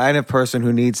of the kind of person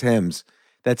who needs Hims.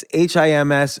 That's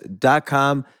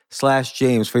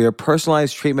hims.com/James for your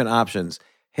personalized treatment options.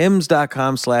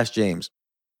 hims.com/James.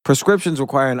 Prescriptions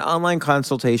require an online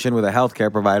consultation with a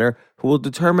healthcare provider who will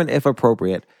determine if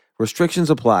appropriate. Restrictions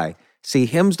apply. See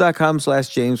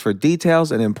hims.com/James for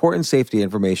details and important safety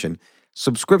information.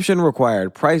 Subscription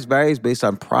required. Price varies based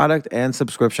on product and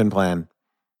subscription plan.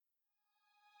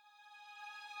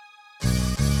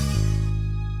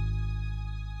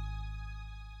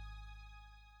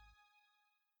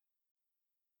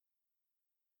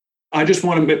 I just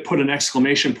want to put an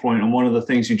exclamation point on one of the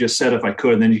things you just said, if I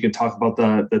could, and then you can talk about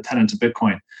the tenets of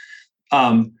Bitcoin.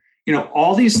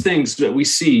 All these things that we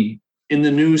see in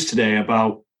the news today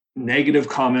about negative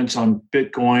comments on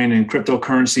Bitcoin and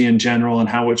cryptocurrency in general and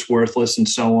how it's worthless and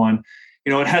so on,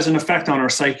 it has an effect on our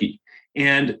psyche.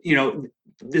 And,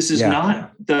 this is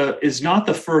not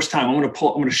the first time. I'm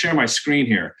going to share my screen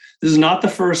here. This is not the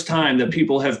first time that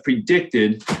people have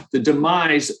predicted the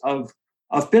demise of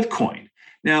Bitcoin.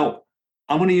 Now,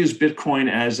 I'm going to use Bitcoin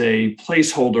as a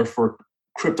placeholder for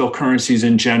cryptocurrencies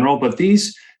in general, but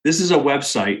this is a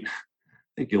website. I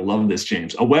think you'll love this,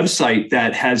 James. A website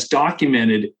that has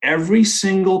documented every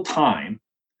single time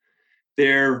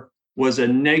there was a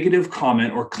negative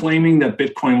comment or claiming that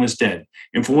Bitcoin was dead.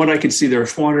 And from what I could see, there are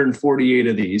 448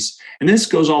 of these. And this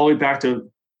goes all the way back to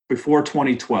before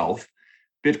 2012.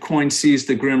 Bitcoin sees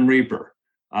the Grim Reaper.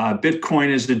 Bitcoin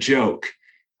is the joke.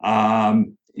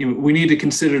 We need to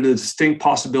consider the distinct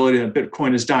possibility that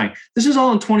Bitcoin is dying. This is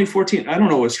all in 2014. I don't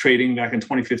know what's trading back in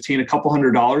 2015, a couple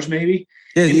 $100 maybe.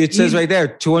 Yeah, it says right there,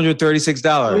 $236.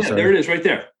 Oh, yeah, there it is right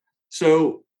there.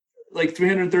 So like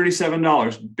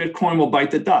 $337, Bitcoin will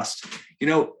bite the dust.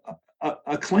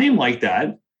 A claim like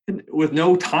that with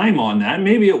no time on that,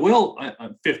 maybe it will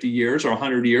 50 years or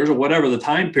 100 years or whatever the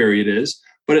time period is.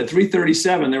 But at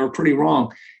 337, they were pretty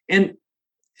wrong. And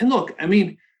look, I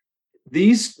mean,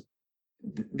 these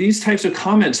types of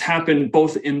comments happen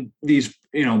both in these,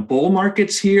 bull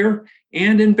markets here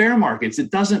and in bear markets.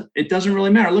 It doesn't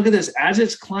really matter. Look at this. As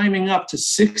it's climbing up to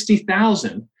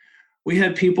 60,000, we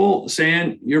had people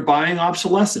saying you're buying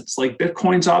obsolescence, like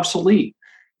Bitcoin's obsolete.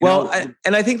 And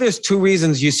I think there's two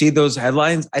reasons you see those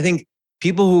headlines. I think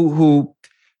people who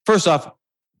first off,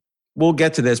 we'll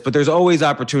get to this, but there's always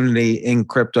opportunity in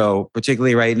crypto,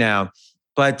 particularly right now.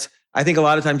 But I think a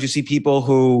lot of times you see people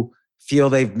who feel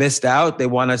they've missed out. They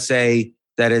want to say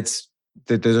that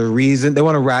there's a reason. They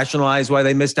want to rationalize why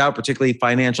they missed out, particularly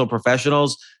financial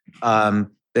professionals.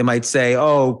 They might say,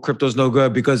 "Oh, crypto's no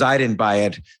good because I didn't buy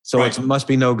it, so right. It must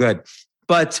be no good."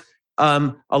 But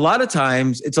a lot of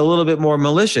times it's a little bit more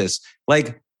malicious.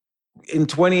 Like in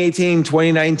 2018,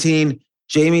 2019,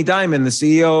 Jamie Dimon, the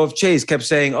CEO of Chase, kept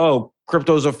saying, "Oh,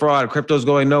 crypto's a fraud. Crypto's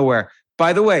going nowhere."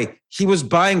 By the way, he was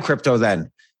buying crypto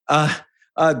then.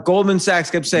 Goldman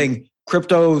Sachs kept saying,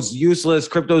 "Crypto's useless.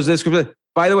 Crypto's this, crypto."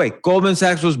 By the way, Goldman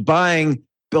Sachs was buying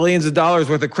billions of dollars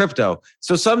worth of crypto.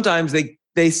 So sometimes they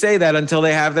say that until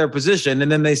they have their position, and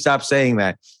then they stop saying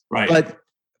that. Right.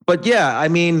 But yeah, I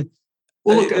mean,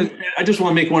 well, look, I just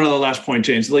want to make one other last point,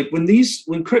 James. Like when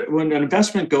an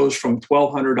investment goes from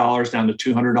 $1,200 down to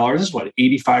 $200, this is what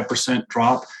 85%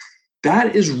 drop.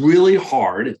 That is really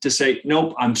hard to say.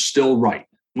 Nope, I'm still right.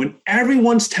 When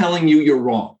everyone's telling you you're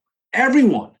wrong,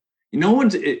 everyone, no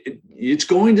one's, it's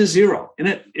going to zero.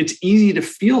 And it's easy to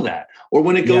feel that. Or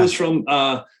when it goes from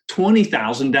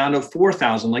 20,000 down to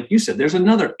 4,000, like you said, there's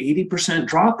another 80%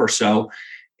 drop or so.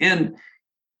 And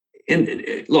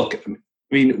look, I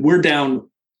mean, we're down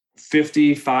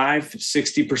 55,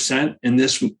 60% in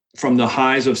this, from the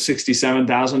highs of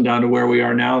 67,000 down to where we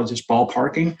are now, just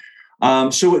ballparking.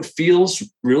 So it feels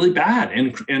really bad.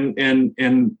 And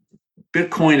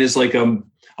Bitcoin is like a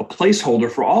placeholder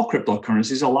for all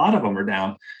cryptocurrencies. A lot of them are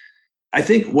down. I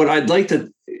think what I'd like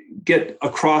to get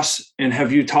across and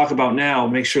have you talk about now,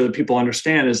 make sure that people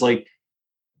understand, is like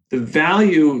the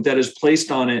value that is placed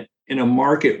on it in a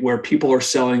market where people are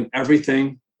selling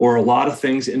everything or a lot of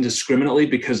things indiscriminately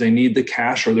because they need the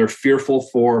cash or they're fearful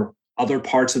for other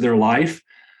parts of their life.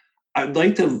 I'd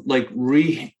like to like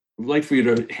for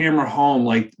you to hammer home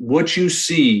like what you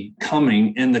see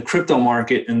coming in the crypto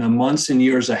market in the months and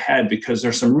years ahead, because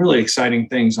there's some really exciting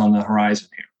things on the horizon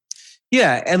here.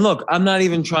 Yeah. And look, I'm not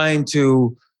even trying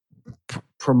to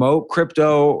promote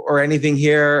crypto or anything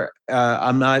here.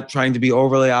 I'm not trying to be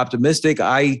overly optimistic.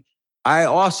 I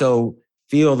also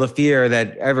feel the fear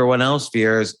that everyone else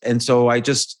fears. And so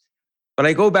but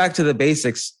I go back to the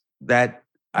basics that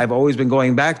I've always been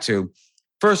going back to.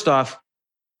 First off,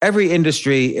 every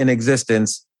industry in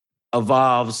existence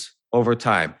evolves over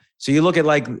time. So you look at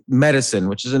like medicine,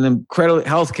 which is an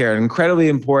incredibly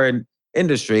important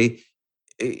industry.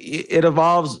 It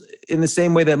evolves in the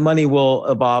same way that money will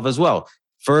evolve as well.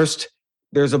 First,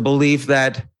 there's a belief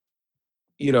that,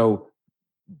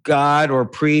 God or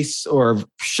priests or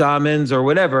shamans or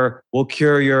whatever will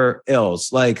cure your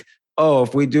ills. Like, oh,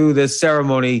 if we do this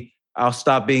ceremony, I'll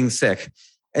stop being sick.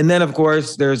 And then, of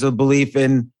course, there's a belief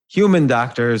in human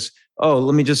doctors. Oh,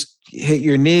 let me just hit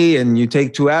your knee and you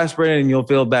take 2 aspirin and you'll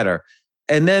feel better.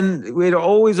 And then it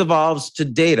always evolves to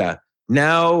data.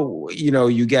 Now,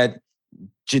 you get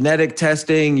genetic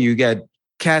testing, you get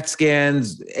CAT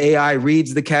scans, AI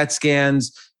reads the CAT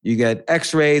scans, you get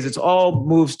x-rays. It's all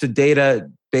moves to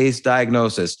data-based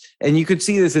diagnosis. And you could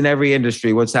see this in every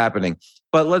industry, what's happening.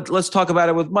 But let's talk about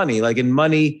it with money. Like in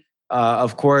money,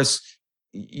 of course,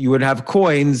 you would have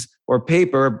coins or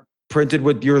paper printed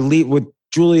with with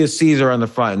Julius Caesar on the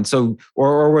front. So,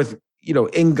 or with,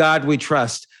 in God we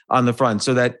trust on the front,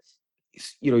 so that,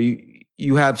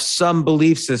 you have some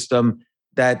belief system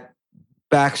that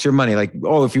backs your money. Like,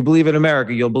 oh, if you believe in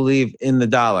America, you'll believe in the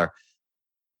dollar.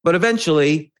 But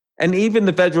eventually, and even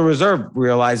the Federal Reserve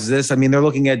realizes this. I mean, they're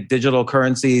looking at digital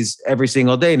currencies every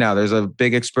single day now. There's a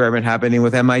big experiment happening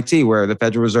with MIT where the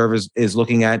Federal Reserve is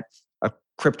looking at a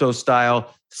crypto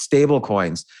style stable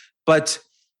coins. But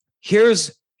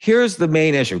here's the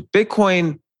main issue.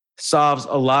 Bitcoin solves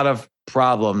a lot of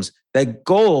problems that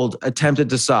gold attempted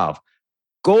to solve.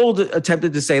 Gold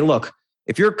attempted to say, look,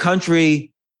 if your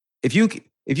country, if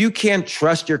you can't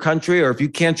trust your country, or if you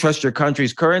can't trust your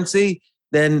country's currency,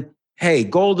 then hey,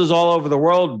 gold is all over the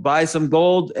world. Buy some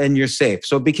gold and you're safe.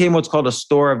 So it became what's called a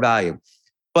store of value.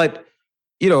 But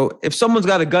if someone's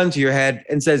got a gun to your head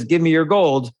and says, give me your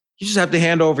gold, you just have to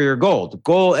hand over your gold.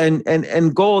 Gold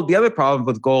and gold. The other problem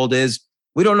with gold is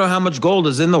we don't know how much gold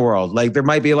is in the world. Like there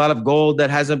might be a lot of gold that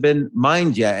hasn't been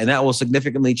mined yet, and that will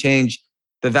significantly change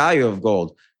the value of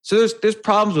gold. So there's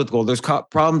problems with gold. There's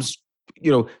problems,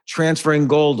 transferring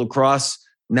gold across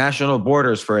national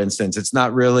borders, for instance. It's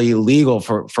not really legal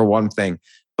for one thing.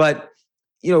 But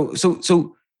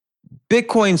so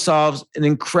Bitcoin solves an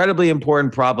incredibly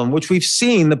important problem, which we've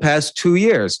seen the past 2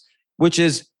 years, which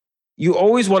is you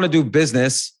always want to do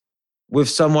business with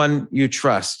someone you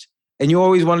trust. And you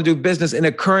always want to do business in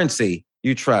a currency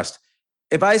you trust.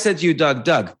 If I said to you,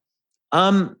 Doug,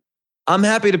 I'm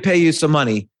happy to pay you some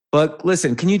money, but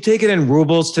listen, can you take it in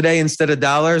rubles today instead of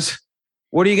dollars?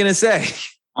 What are you going to say?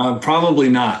 Probably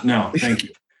not. No, thank you.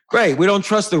 Great. We don't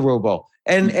trust the ruble.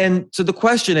 And so the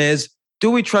question is, do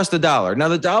we trust the dollar? Now,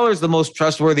 the dollar is the most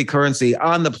trustworthy currency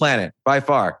on the planet by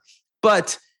far.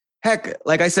 But heck,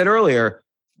 like I said earlier,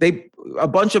 a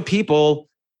bunch of people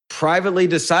privately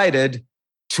decided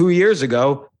 2 years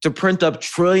ago to print up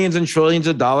trillions and trillions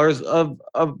of dollars to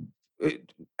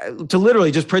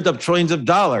literally just print up trillions of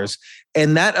dollars.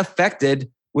 And that affected,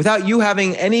 without you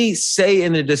having any say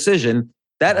in the decision,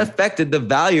 that affected the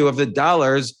value of the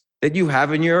dollars that you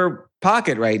have in your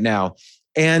pocket right now.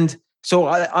 And so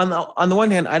on the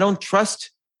one hand, I don't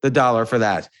trust the dollar for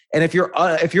that. And if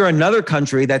you're another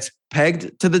country that's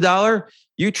pegged to the dollar,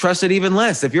 you trust it even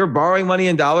less. If you're borrowing money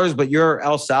in dollars, but you're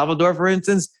El Salvador, for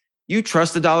instance, you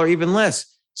trust the dollar even less.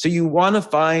 So you want to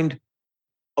find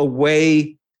a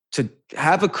way to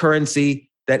have a currency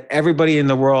that everybody in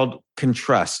the world can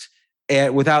trust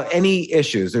and without any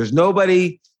issues. There's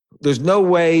nobody There's no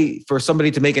way for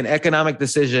somebody to make an economic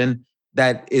decision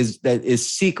that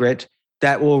is secret,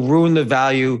 that will ruin the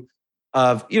value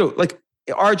of, like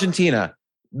Argentina.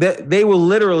 They will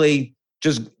literally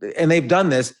just, and they've done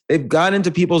this, they've gone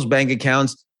into people's bank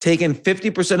accounts, taken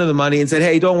 50% of the money and said,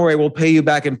 hey, don't worry, we'll pay you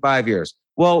back in 5 years.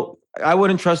 Well, I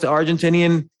wouldn't trust the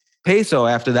Argentinian peso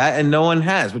after that, and no one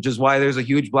has, which is why there's a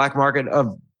huge black market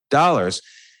of dollars.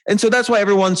 And so that's why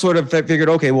everyone sort of figured,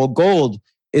 okay, well, gold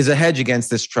is a hedge against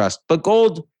this trust. But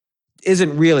gold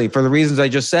isn't really, for the reasons I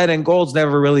just said, and gold's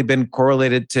never really been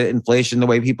correlated to inflation the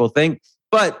way people think.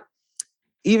 But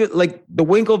even like the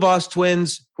Winklevoss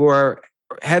twins, who are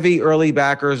heavy early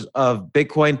backers of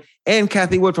Bitcoin, and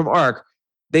Cathie Wood from ARK,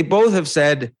 they both have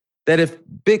said that if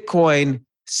Bitcoin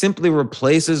simply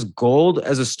replaces gold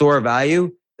as a store of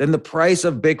value, then the price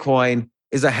of Bitcoin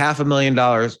is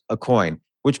 $500,000 a coin,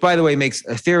 which, by the way, makes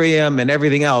Ethereum and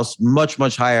everything else much,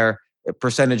 much higher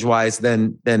percentage-wise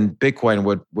than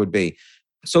Bitcoin would be.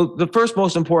 So the first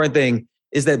most important thing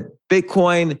is that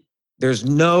Bitcoin, there's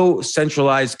no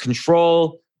centralized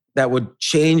control that would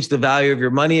change the value of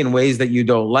your money in ways that you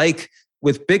don't like.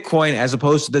 With Bitcoin, as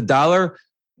opposed to the dollar,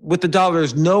 with the dollar,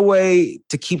 there's no way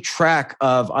to keep track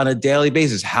of on a daily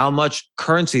basis how much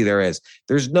currency there is.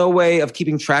 There's no way of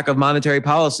keeping track of monetary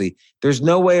policy. There's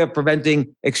no way of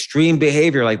preventing extreme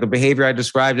behavior like the behavior I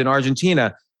described in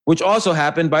Argentina, which also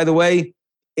happened, by the way,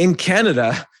 in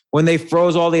Canada when they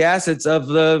froze all the assets of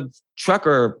the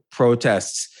trucker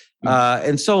protests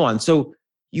and so on. So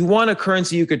you want a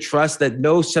currency you could trust, that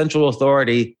no central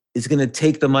authority is going to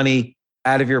take the money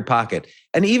out of your pocket.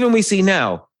 And even we see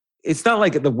now, it's not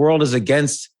like the world is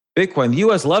against Bitcoin. The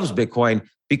US loves Bitcoin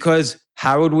because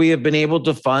how would we have been able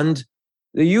to fund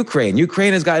the Ukraine?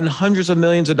 Ukraine has gotten hundreds of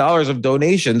millions of dollars of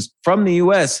donations from the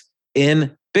US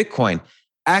in Bitcoin.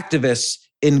 Activists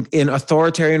in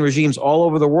authoritarian regimes all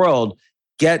over the world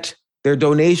get their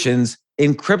donations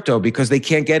in crypto because they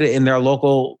can't get it in their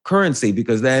local currency,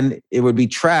 because then it would be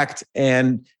tracked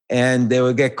and they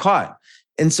would get caught.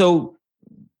 And so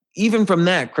even from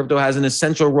that, crypto has an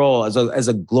essential role as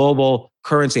a global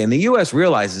currency. And the US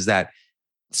realizes that.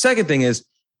 Second thing is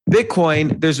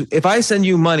Bitcoin, if I send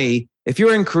you money, if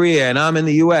you're in Korea and I'm in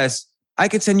the US, I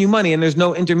could send you money and there's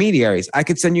no intermediaries. I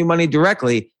could send you money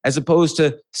directly as opposed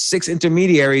to 6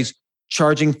 intermediaries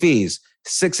charging fees.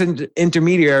 6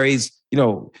 intermediaries,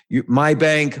 my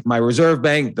bank, my reserve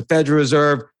bank, the Federal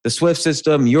Reserve, the SWIFT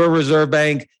system, your reserve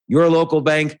bank, your local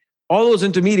bank, all those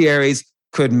intermediaries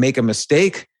could make a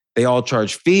mistake. They all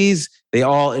charge fees. They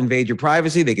all invade your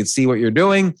privacy. They can see what you're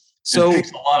doing. So it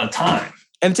takes a lot of time.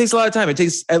 And it takes a lot of time. It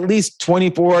takes at least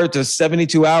 24 to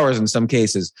 72 hours in some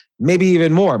cases, maybe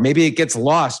even more. Maybe it gets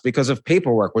lost because of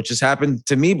paperwork, which has happened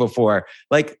to me before.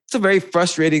 Like, it's a very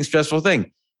frustrating, stressful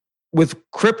thing. With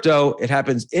crypto, it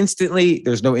happens instantly.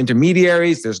 There's no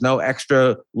intermediaries. There's no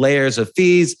extra layers of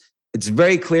fees. It's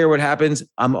very clear what happens.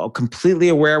 I'm completely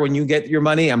aware when you get your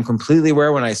money. I'm completely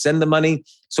aware when I send the money.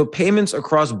 So payments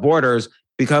across borders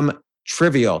become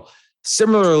trivial.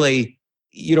 Similarly,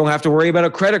 you don't have to worry about a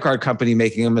credit card company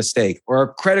making a mistake, or a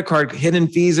credit card hidden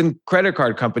fees in credit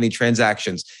card company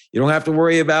transactions. You don't have to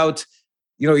worry about,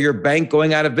 your bank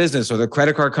going out of business or the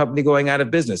credit card company going out of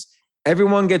business.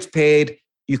 Everyone gets paid.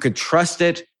 You could trust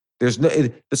it.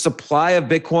 The supply of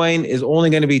Bitcoin is only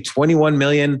going to be 21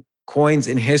 million coins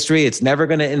in history. It's never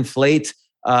going to inflate.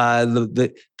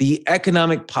 The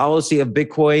economic policy of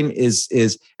Bitcoin is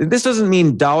this doesn't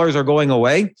mean dollars are going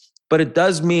away, but it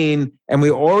does mean, and we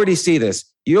already see this.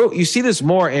 You see this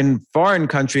more in foreign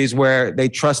countries where they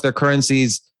trust their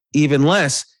currencies even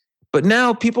less. But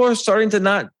now people are starting to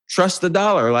not trust the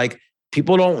dollar. Like,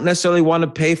 people don't necessarily want to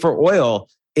pay for oil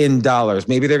in dollars.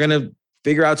 Maybe they're going to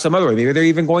figure out some other way. Maybe they're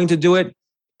even going to do it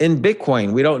in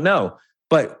Bitcoin. We don't know.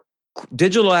 But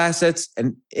digital assets,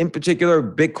 and in particular,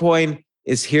 Bitcoin,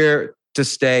 is here to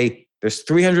stay. There's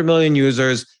 300 million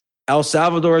users. El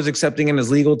Salvador is accepting it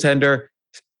as legal tender.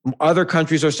 Other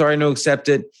countries are starting to accept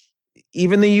it.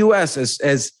 Even the US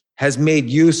has made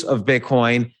use of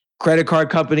Bitcoin. Credit card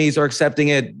companies are accepting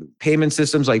it. Payment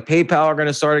systems like PayPal are going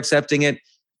to start accepting it.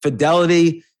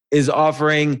 Fidelity is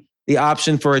offering the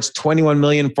option for its 21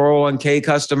 million 401k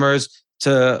customers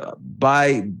to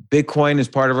buy Bitcoin as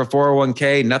part of a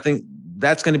 401k.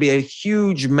 That's going to be a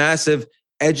huge, massive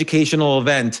educational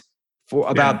event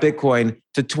about Bitcoin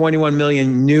to 21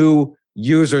 million new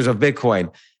users of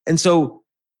Bitcoin. And so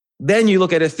then you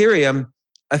look at Ethereum.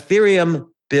 Ethereum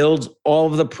builds all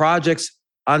of the projects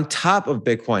on top of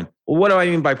Bitcoin. Well, what do I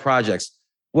mean by projects?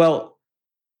 Well,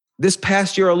 this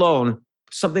past year alone,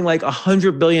 something like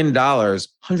 $100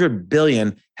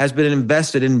 billion has been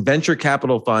invested in venture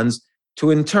capital funds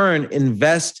to in turn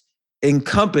invest in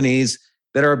companies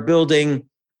that are building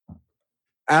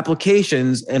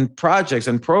applications and projects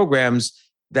and programs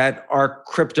that are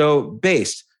crypto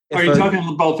based. Are you talking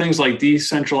about things like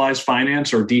decentralized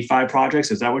finance or DeFi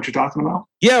projects? Is that what you're talking about?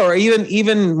 Yeah, or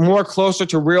even more closer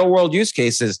to real world use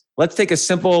cases. Let's take a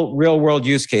simple real world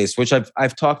use case, which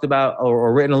I've talked about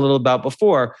or written a little about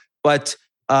before. But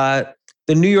the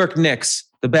New York Knicks,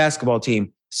 the basketball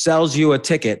team, sells you a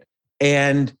ticket,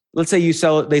 and let's say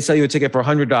they sell you a ticket for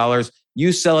 $100.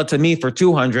 You sell it to me for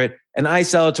 $200, and I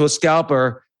sell it to a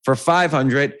scalper for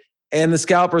 $500, and the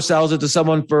scalper sells it to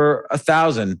someone for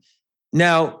 $1,000.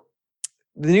 Now,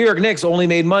 the New York Knicks only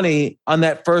made money on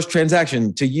that first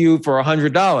transaction to you for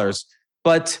 $100.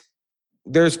 But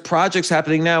there's projects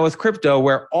happening now with crypto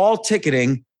where all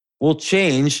ticketing will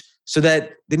change so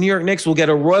that the New York Knicks will get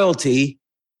a royalty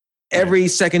every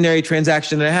secondary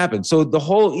transaction that happens. So the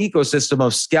whole ecosystem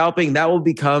of scalping, that will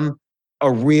become a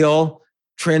real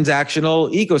transactional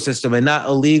ecosystem and not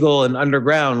illegal and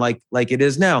underground like it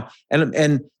is now.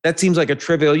 And that seems like a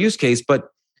trivial use case, but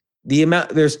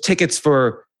there's tickets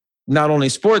for not only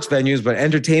sports venues, but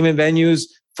entertainment venues,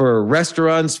 for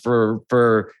restaurants, for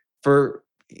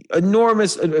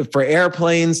enormous, for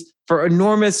airplanes, for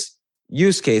enormous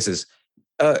use cases.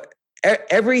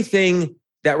 Everything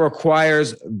that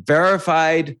requires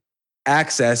verified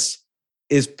access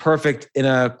is perfect in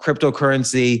a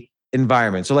cryptocurrency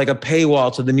environment. So like a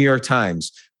paywall to the New York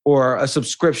Times, or a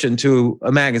subscription to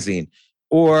a magazine,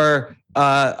 or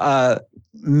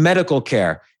medical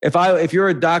care. If you're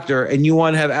a doctor and you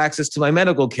want to have access to my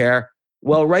medical care,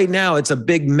 well, right now it's a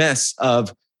big mess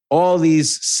of all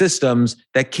these systems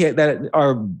that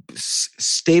are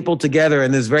stapled together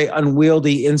in this very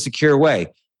unwieldy, insecure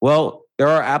way. Well, there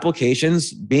are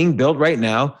applications being built right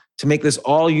now to make this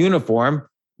all uniform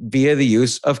via the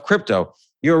use of crypto.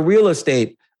 Your real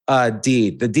estate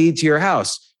deed, the deed to your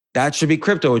house, that should be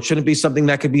crypto. It shouldn't be something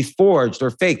that could be forged or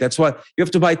fake. That's why you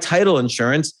have to buy title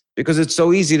insurance, because it's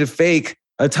so easy to fake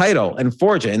a title and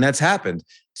forge it. And that's happened.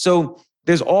 So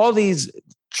there's all these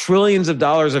trillions of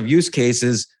dollars of use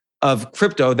cases of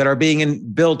crypto that are being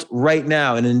built right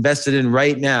now and invested in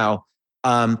right now.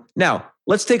 Now,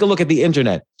 let's take a look at the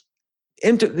internet.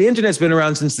 The internet's been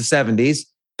around since the 70s.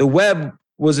 The web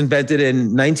was invented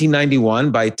in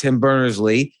 1991 by Tim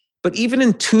Berners-Lee. But even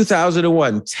in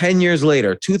 2001, 10 years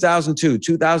later, 2002,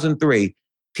 2003,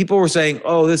 people were saying,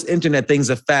 oh, this internet thing's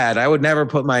a fad. I would never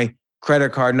put my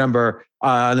credit card number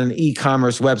on an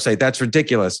e-commerce website. That's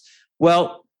ridiculous.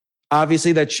 Well,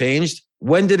 obviously that changed.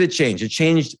 When did it change? It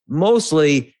changed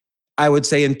mostly, I would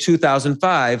say, in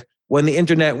 2005, when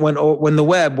the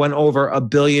web went over 1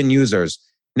 billion users.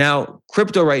 Now,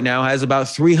 crypto right now has about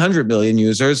 300 million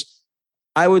users.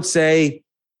 I would say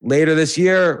later this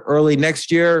year, early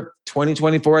next year,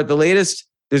 2024 at the latest,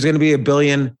 there's going to be 1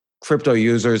 billion crypto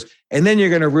users. And then you're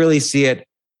going to really see it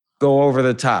go over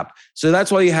the top. So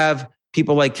that's why you have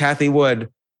people like Cathie Wood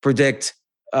predict,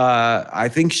 I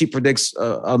think she predicts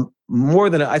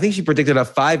I think she predicted a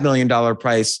 $5 million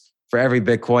price for every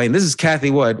Bitcoin. This is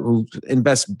Cathie Wood, who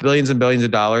invests billions and billions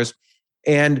of dollars.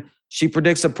 And she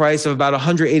predicts a price of about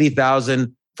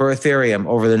 180,000 for Ethereum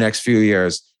over the next few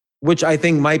years, which I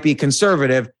think might be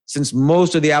conservative, since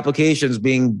most of the applications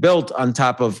being built on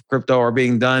top of crypto are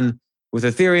being done with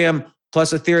Ethereum.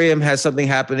 Plus, Ethereum has something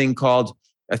happening called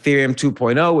Ethereum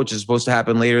 2.0, which is supposed to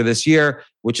happen later this year,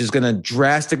 which is going to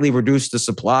drastically reduce the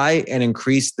supply and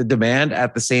increase the demand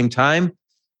at the same time.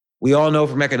 We all know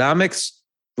from economics,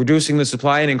 reducing the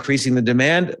supply and increasing the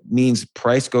demand means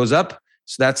price goes up.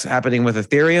 So that's happening with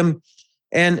Ethereum.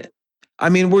 And I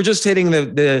mean, we're just hitting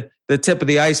the tip of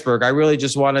the iceberg. I really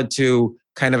just wanted to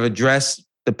kind of address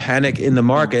the panic in the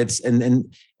markets. And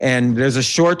there's a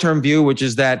short-term view, which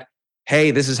is that,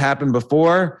 hey, this has happened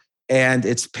before and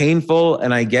it's painful,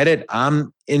 and I get it.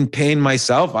 I'm in pain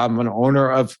myself. I'm an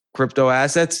owner of crypto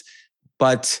assets,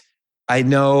 but I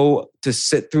know to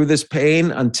sit through this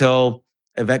pain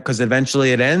because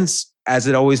eventually it ends, as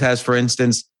it always has, for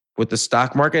instance, with the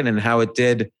stock market and how it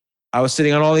did. I was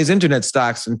sitting on all these internet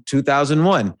stocks in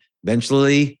 2001.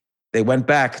 Eventually, they went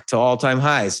back to all-time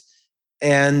highs.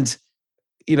 And,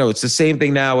 it's the same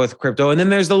thing now with crypto. And then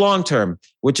there's the long term,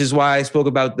 which is why I spoke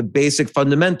about the basic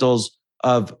fundamentals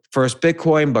of first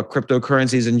Bitcoin, but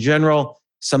cryptocurrencies in general.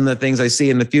 Some of the things I see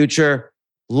in the future.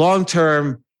 Long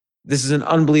term, this is an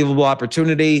unbelievable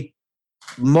opportunity.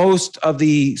 Most of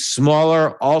the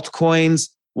smaller altcoins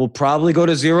will probably go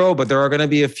to zero, but there are going to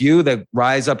be a few that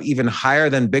rise up even higher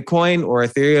than Bitcoin or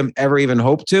Ethereum ever even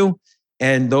hoped to.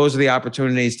 And those are the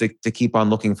opportunities to keep on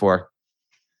looking for.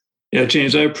 Yeah,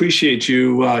 James, I appreciate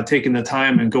you taking the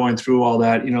time and going through all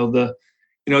that.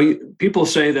 people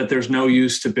say that there's no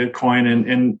use to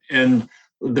Bitcoin and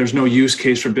there's no use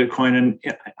case for Bitcoin.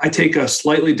 And I take a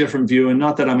slightly different view, and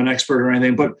not that I'm an expert or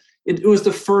anything, but it was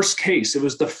the first case. It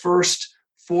was the first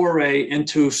foray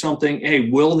into something. Hey,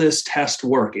 will this test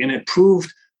work? And it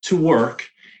proved to work.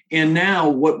 And now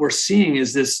what we're seeing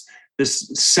is this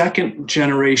second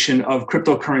generation of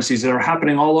cryptocurrencies that are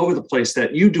happening all over the place,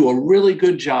 that you do a really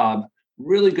good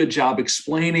job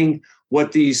explaining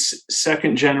what these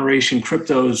second generation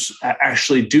cryptos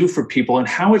actually do for people and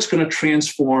how it's going to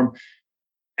transform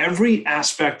every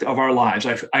aspect of our lives.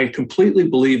 I completely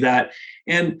believe that.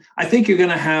 And I think you're going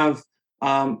to have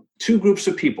two groups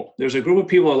of people. There's a group of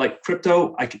people who are like,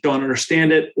 crypto, I don't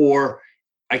understand it, or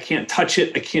I can't touch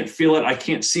it, I can't feel it, I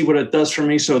can't see what it does for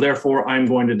me, so therefore I'm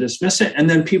going to dismiss it. And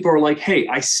then people are like, hey,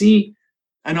 I see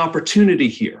an opportunity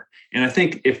here. And I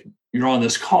think if you're on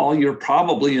this call, you're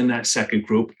probably in that second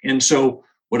group. And so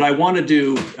what I want to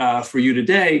do for you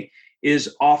today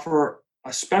is offer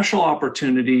a special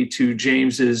opportunity to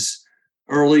James's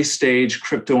early stage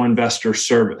crypto investor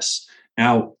service.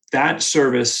 Now, that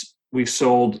service we've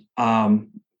sold,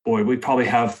 we probably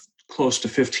have close to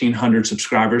 1,500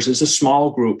 subscribers. It's a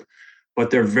small group, but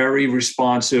they're very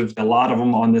responsive. A lot of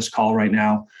them on this call right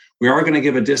now. We are going to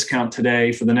give a discount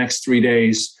today for the next 3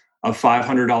 days of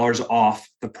 $500 off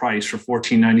the price for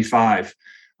 $14.95.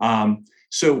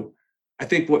 So I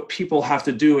think what people have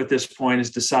to do at this point is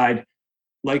decide,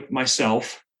 like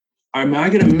myself, am I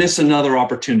going to miss another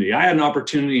opportunity? I had an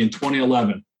opportunity in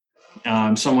 2011.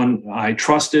 Someone I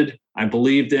trusted, I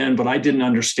believed in, but I didn't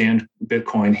understand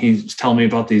Bitcoin. He's telling me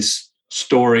about this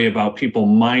story about people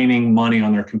mining money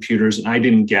on their computers, and I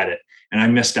didn't get it, and I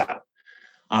missed out.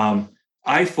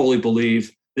 I fully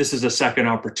believe this is a second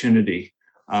opportunity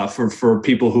for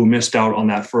people who missed out on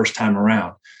that first time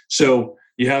around. So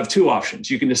you have two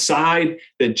options. You can decide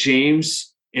that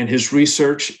James and his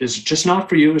research is just not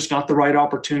for you. It's not the right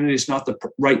opportunity. It's not the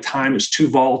right time. It's too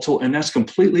volatile, and that's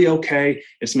completely okay.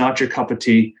 It's not your cup of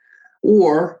tea.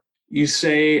 Or you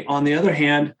say, on the other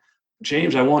hand,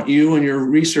 James, I want you and your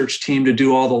research team to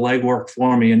do all the legwork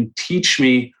for me and teach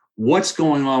me what's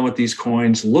going on with these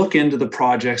coins, look into the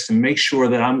projects, and make sure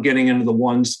that I'm getting into the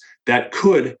ones that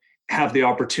could have the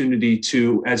opportunity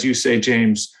to, as you say,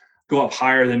 James, go up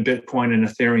higher than Bitcoin and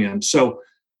Ethereum. So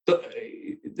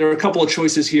there are a couple of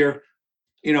choices here.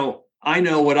 I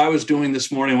know what I was doing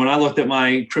this morning when I looked at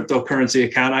my cryptocurrency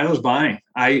account. I was buying.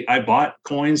 I bought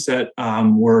coins that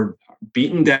were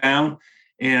beaten down.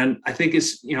 And I think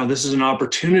this is an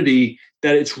opportunity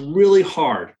that it's really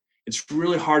hard. It's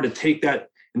really hard to take that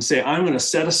and say, I'm going to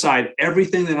set aside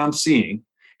everything that I'm seeing,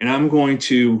 and I'm going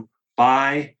to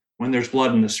buy when there's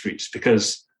blood in the streets,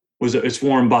 because it's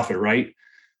Warren Buffett, right?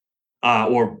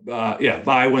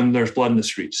 Buy when there's blood in the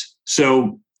streets.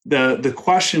 So the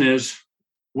question is,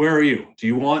 where are you? Do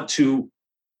you want to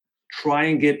try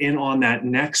and get in on that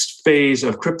next phase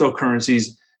of cryptocurrencies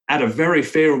at a very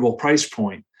favorable price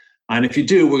point? And if you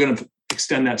do, we're going to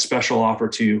extend that special offer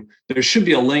to you. There should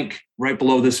be a link right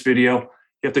below this video.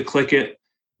 You have to click it.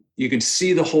 You can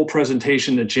see the whole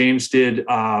presentation that James did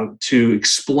to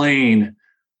explain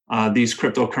these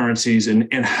cryptocurrencies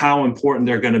and how important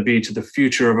they're going to be to the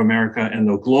future of America and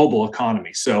the global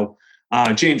economy. So,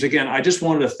 James, again, I just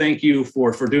wanted to thank you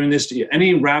for doing this.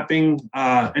 Any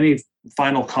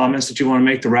final comments that you want to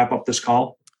make to wrap up this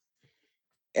call?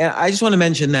 And I just want to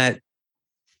mention that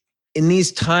in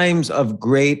these times of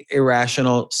great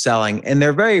irrational selling, and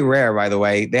they're very rare, by the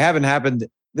way, they haven't happened.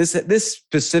 This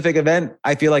specific event,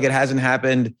 I feel like it hasn't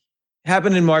happened.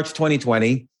 Happened in March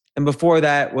 2020. And before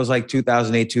that was like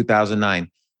 2008, 2009.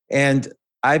 And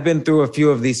I've been through a few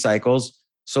of these cycles.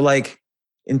 So like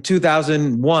in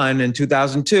 2001 and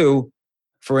 2002,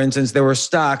 for instance, there were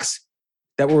stocks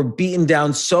that were beaten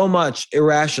down so much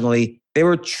irrationally. They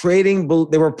were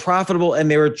profitable, and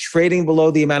they were trading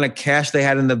below the amount of cash they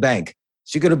had in the bank.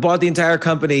 So you could have bought the entire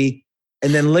company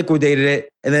and then liquidated it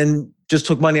and then just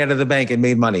took money out of the bank and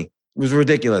made money. It was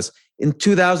ridiculous. In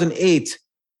 2008,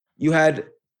 you had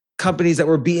companies that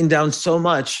were beaten down so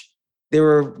much, they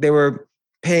were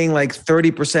paying like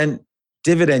 30%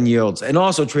 dividend yields and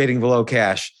also trading below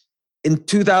cash. In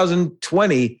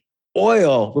 2020,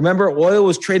 oil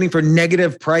was trading for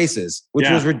negative prices, which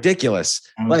was ridiculous.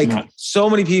 So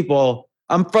many people,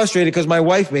 I'm frustrated because my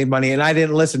wife made money and I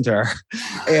didn't listen to her.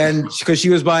 And because she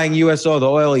was buying USO, the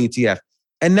oil ETF.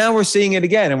 And now we're seeing it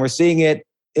again, and we're seeing it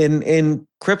in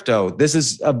crypto. This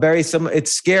is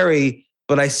it's scary,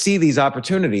 but I see these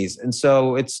opportunities. And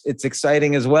so it's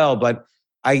exciting as well. But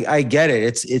I get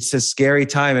it. It's a scary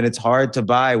time, and it's hard to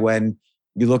buy when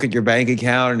you look at your bank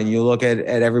account and you look at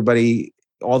everybody,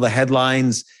 all the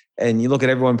headlines, and you look at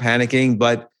everyone panicking,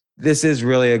 but this is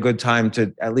really a good time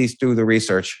to at least do the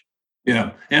research.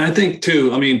 Yeah. And I think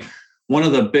too, I mean, one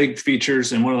of the big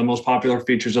features and one of the most popular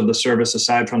features of the service,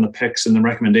 aside from the picks and the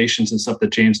recommendations and stuff that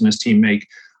James and his team make,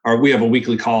 are we have a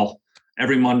weekly call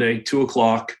every Monday,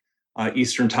 2:00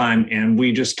 Eastern time. And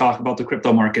we just talk about the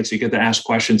crypto markets. You get to ask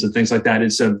questions and things like that.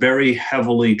 It's a very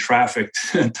heavily trafficked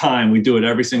time. We do it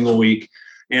every single week.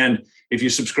 And if you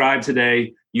subscribe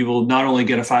today, you will not only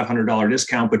get a $500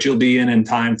 discount, but you'll be in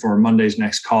time for Monday's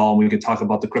next call. And we can talk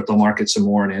about the crypto market some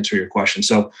more and answer your questions.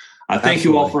 So thank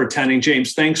you all for attending.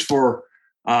 James, thanks for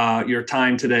your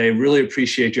time today. Really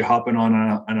appreciate you hopping on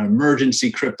an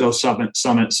emergency crypto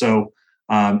summit. So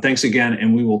thanks again,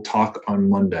 and we will talk on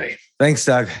Monday. Thanks,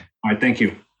 Doug. All right, thank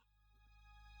you.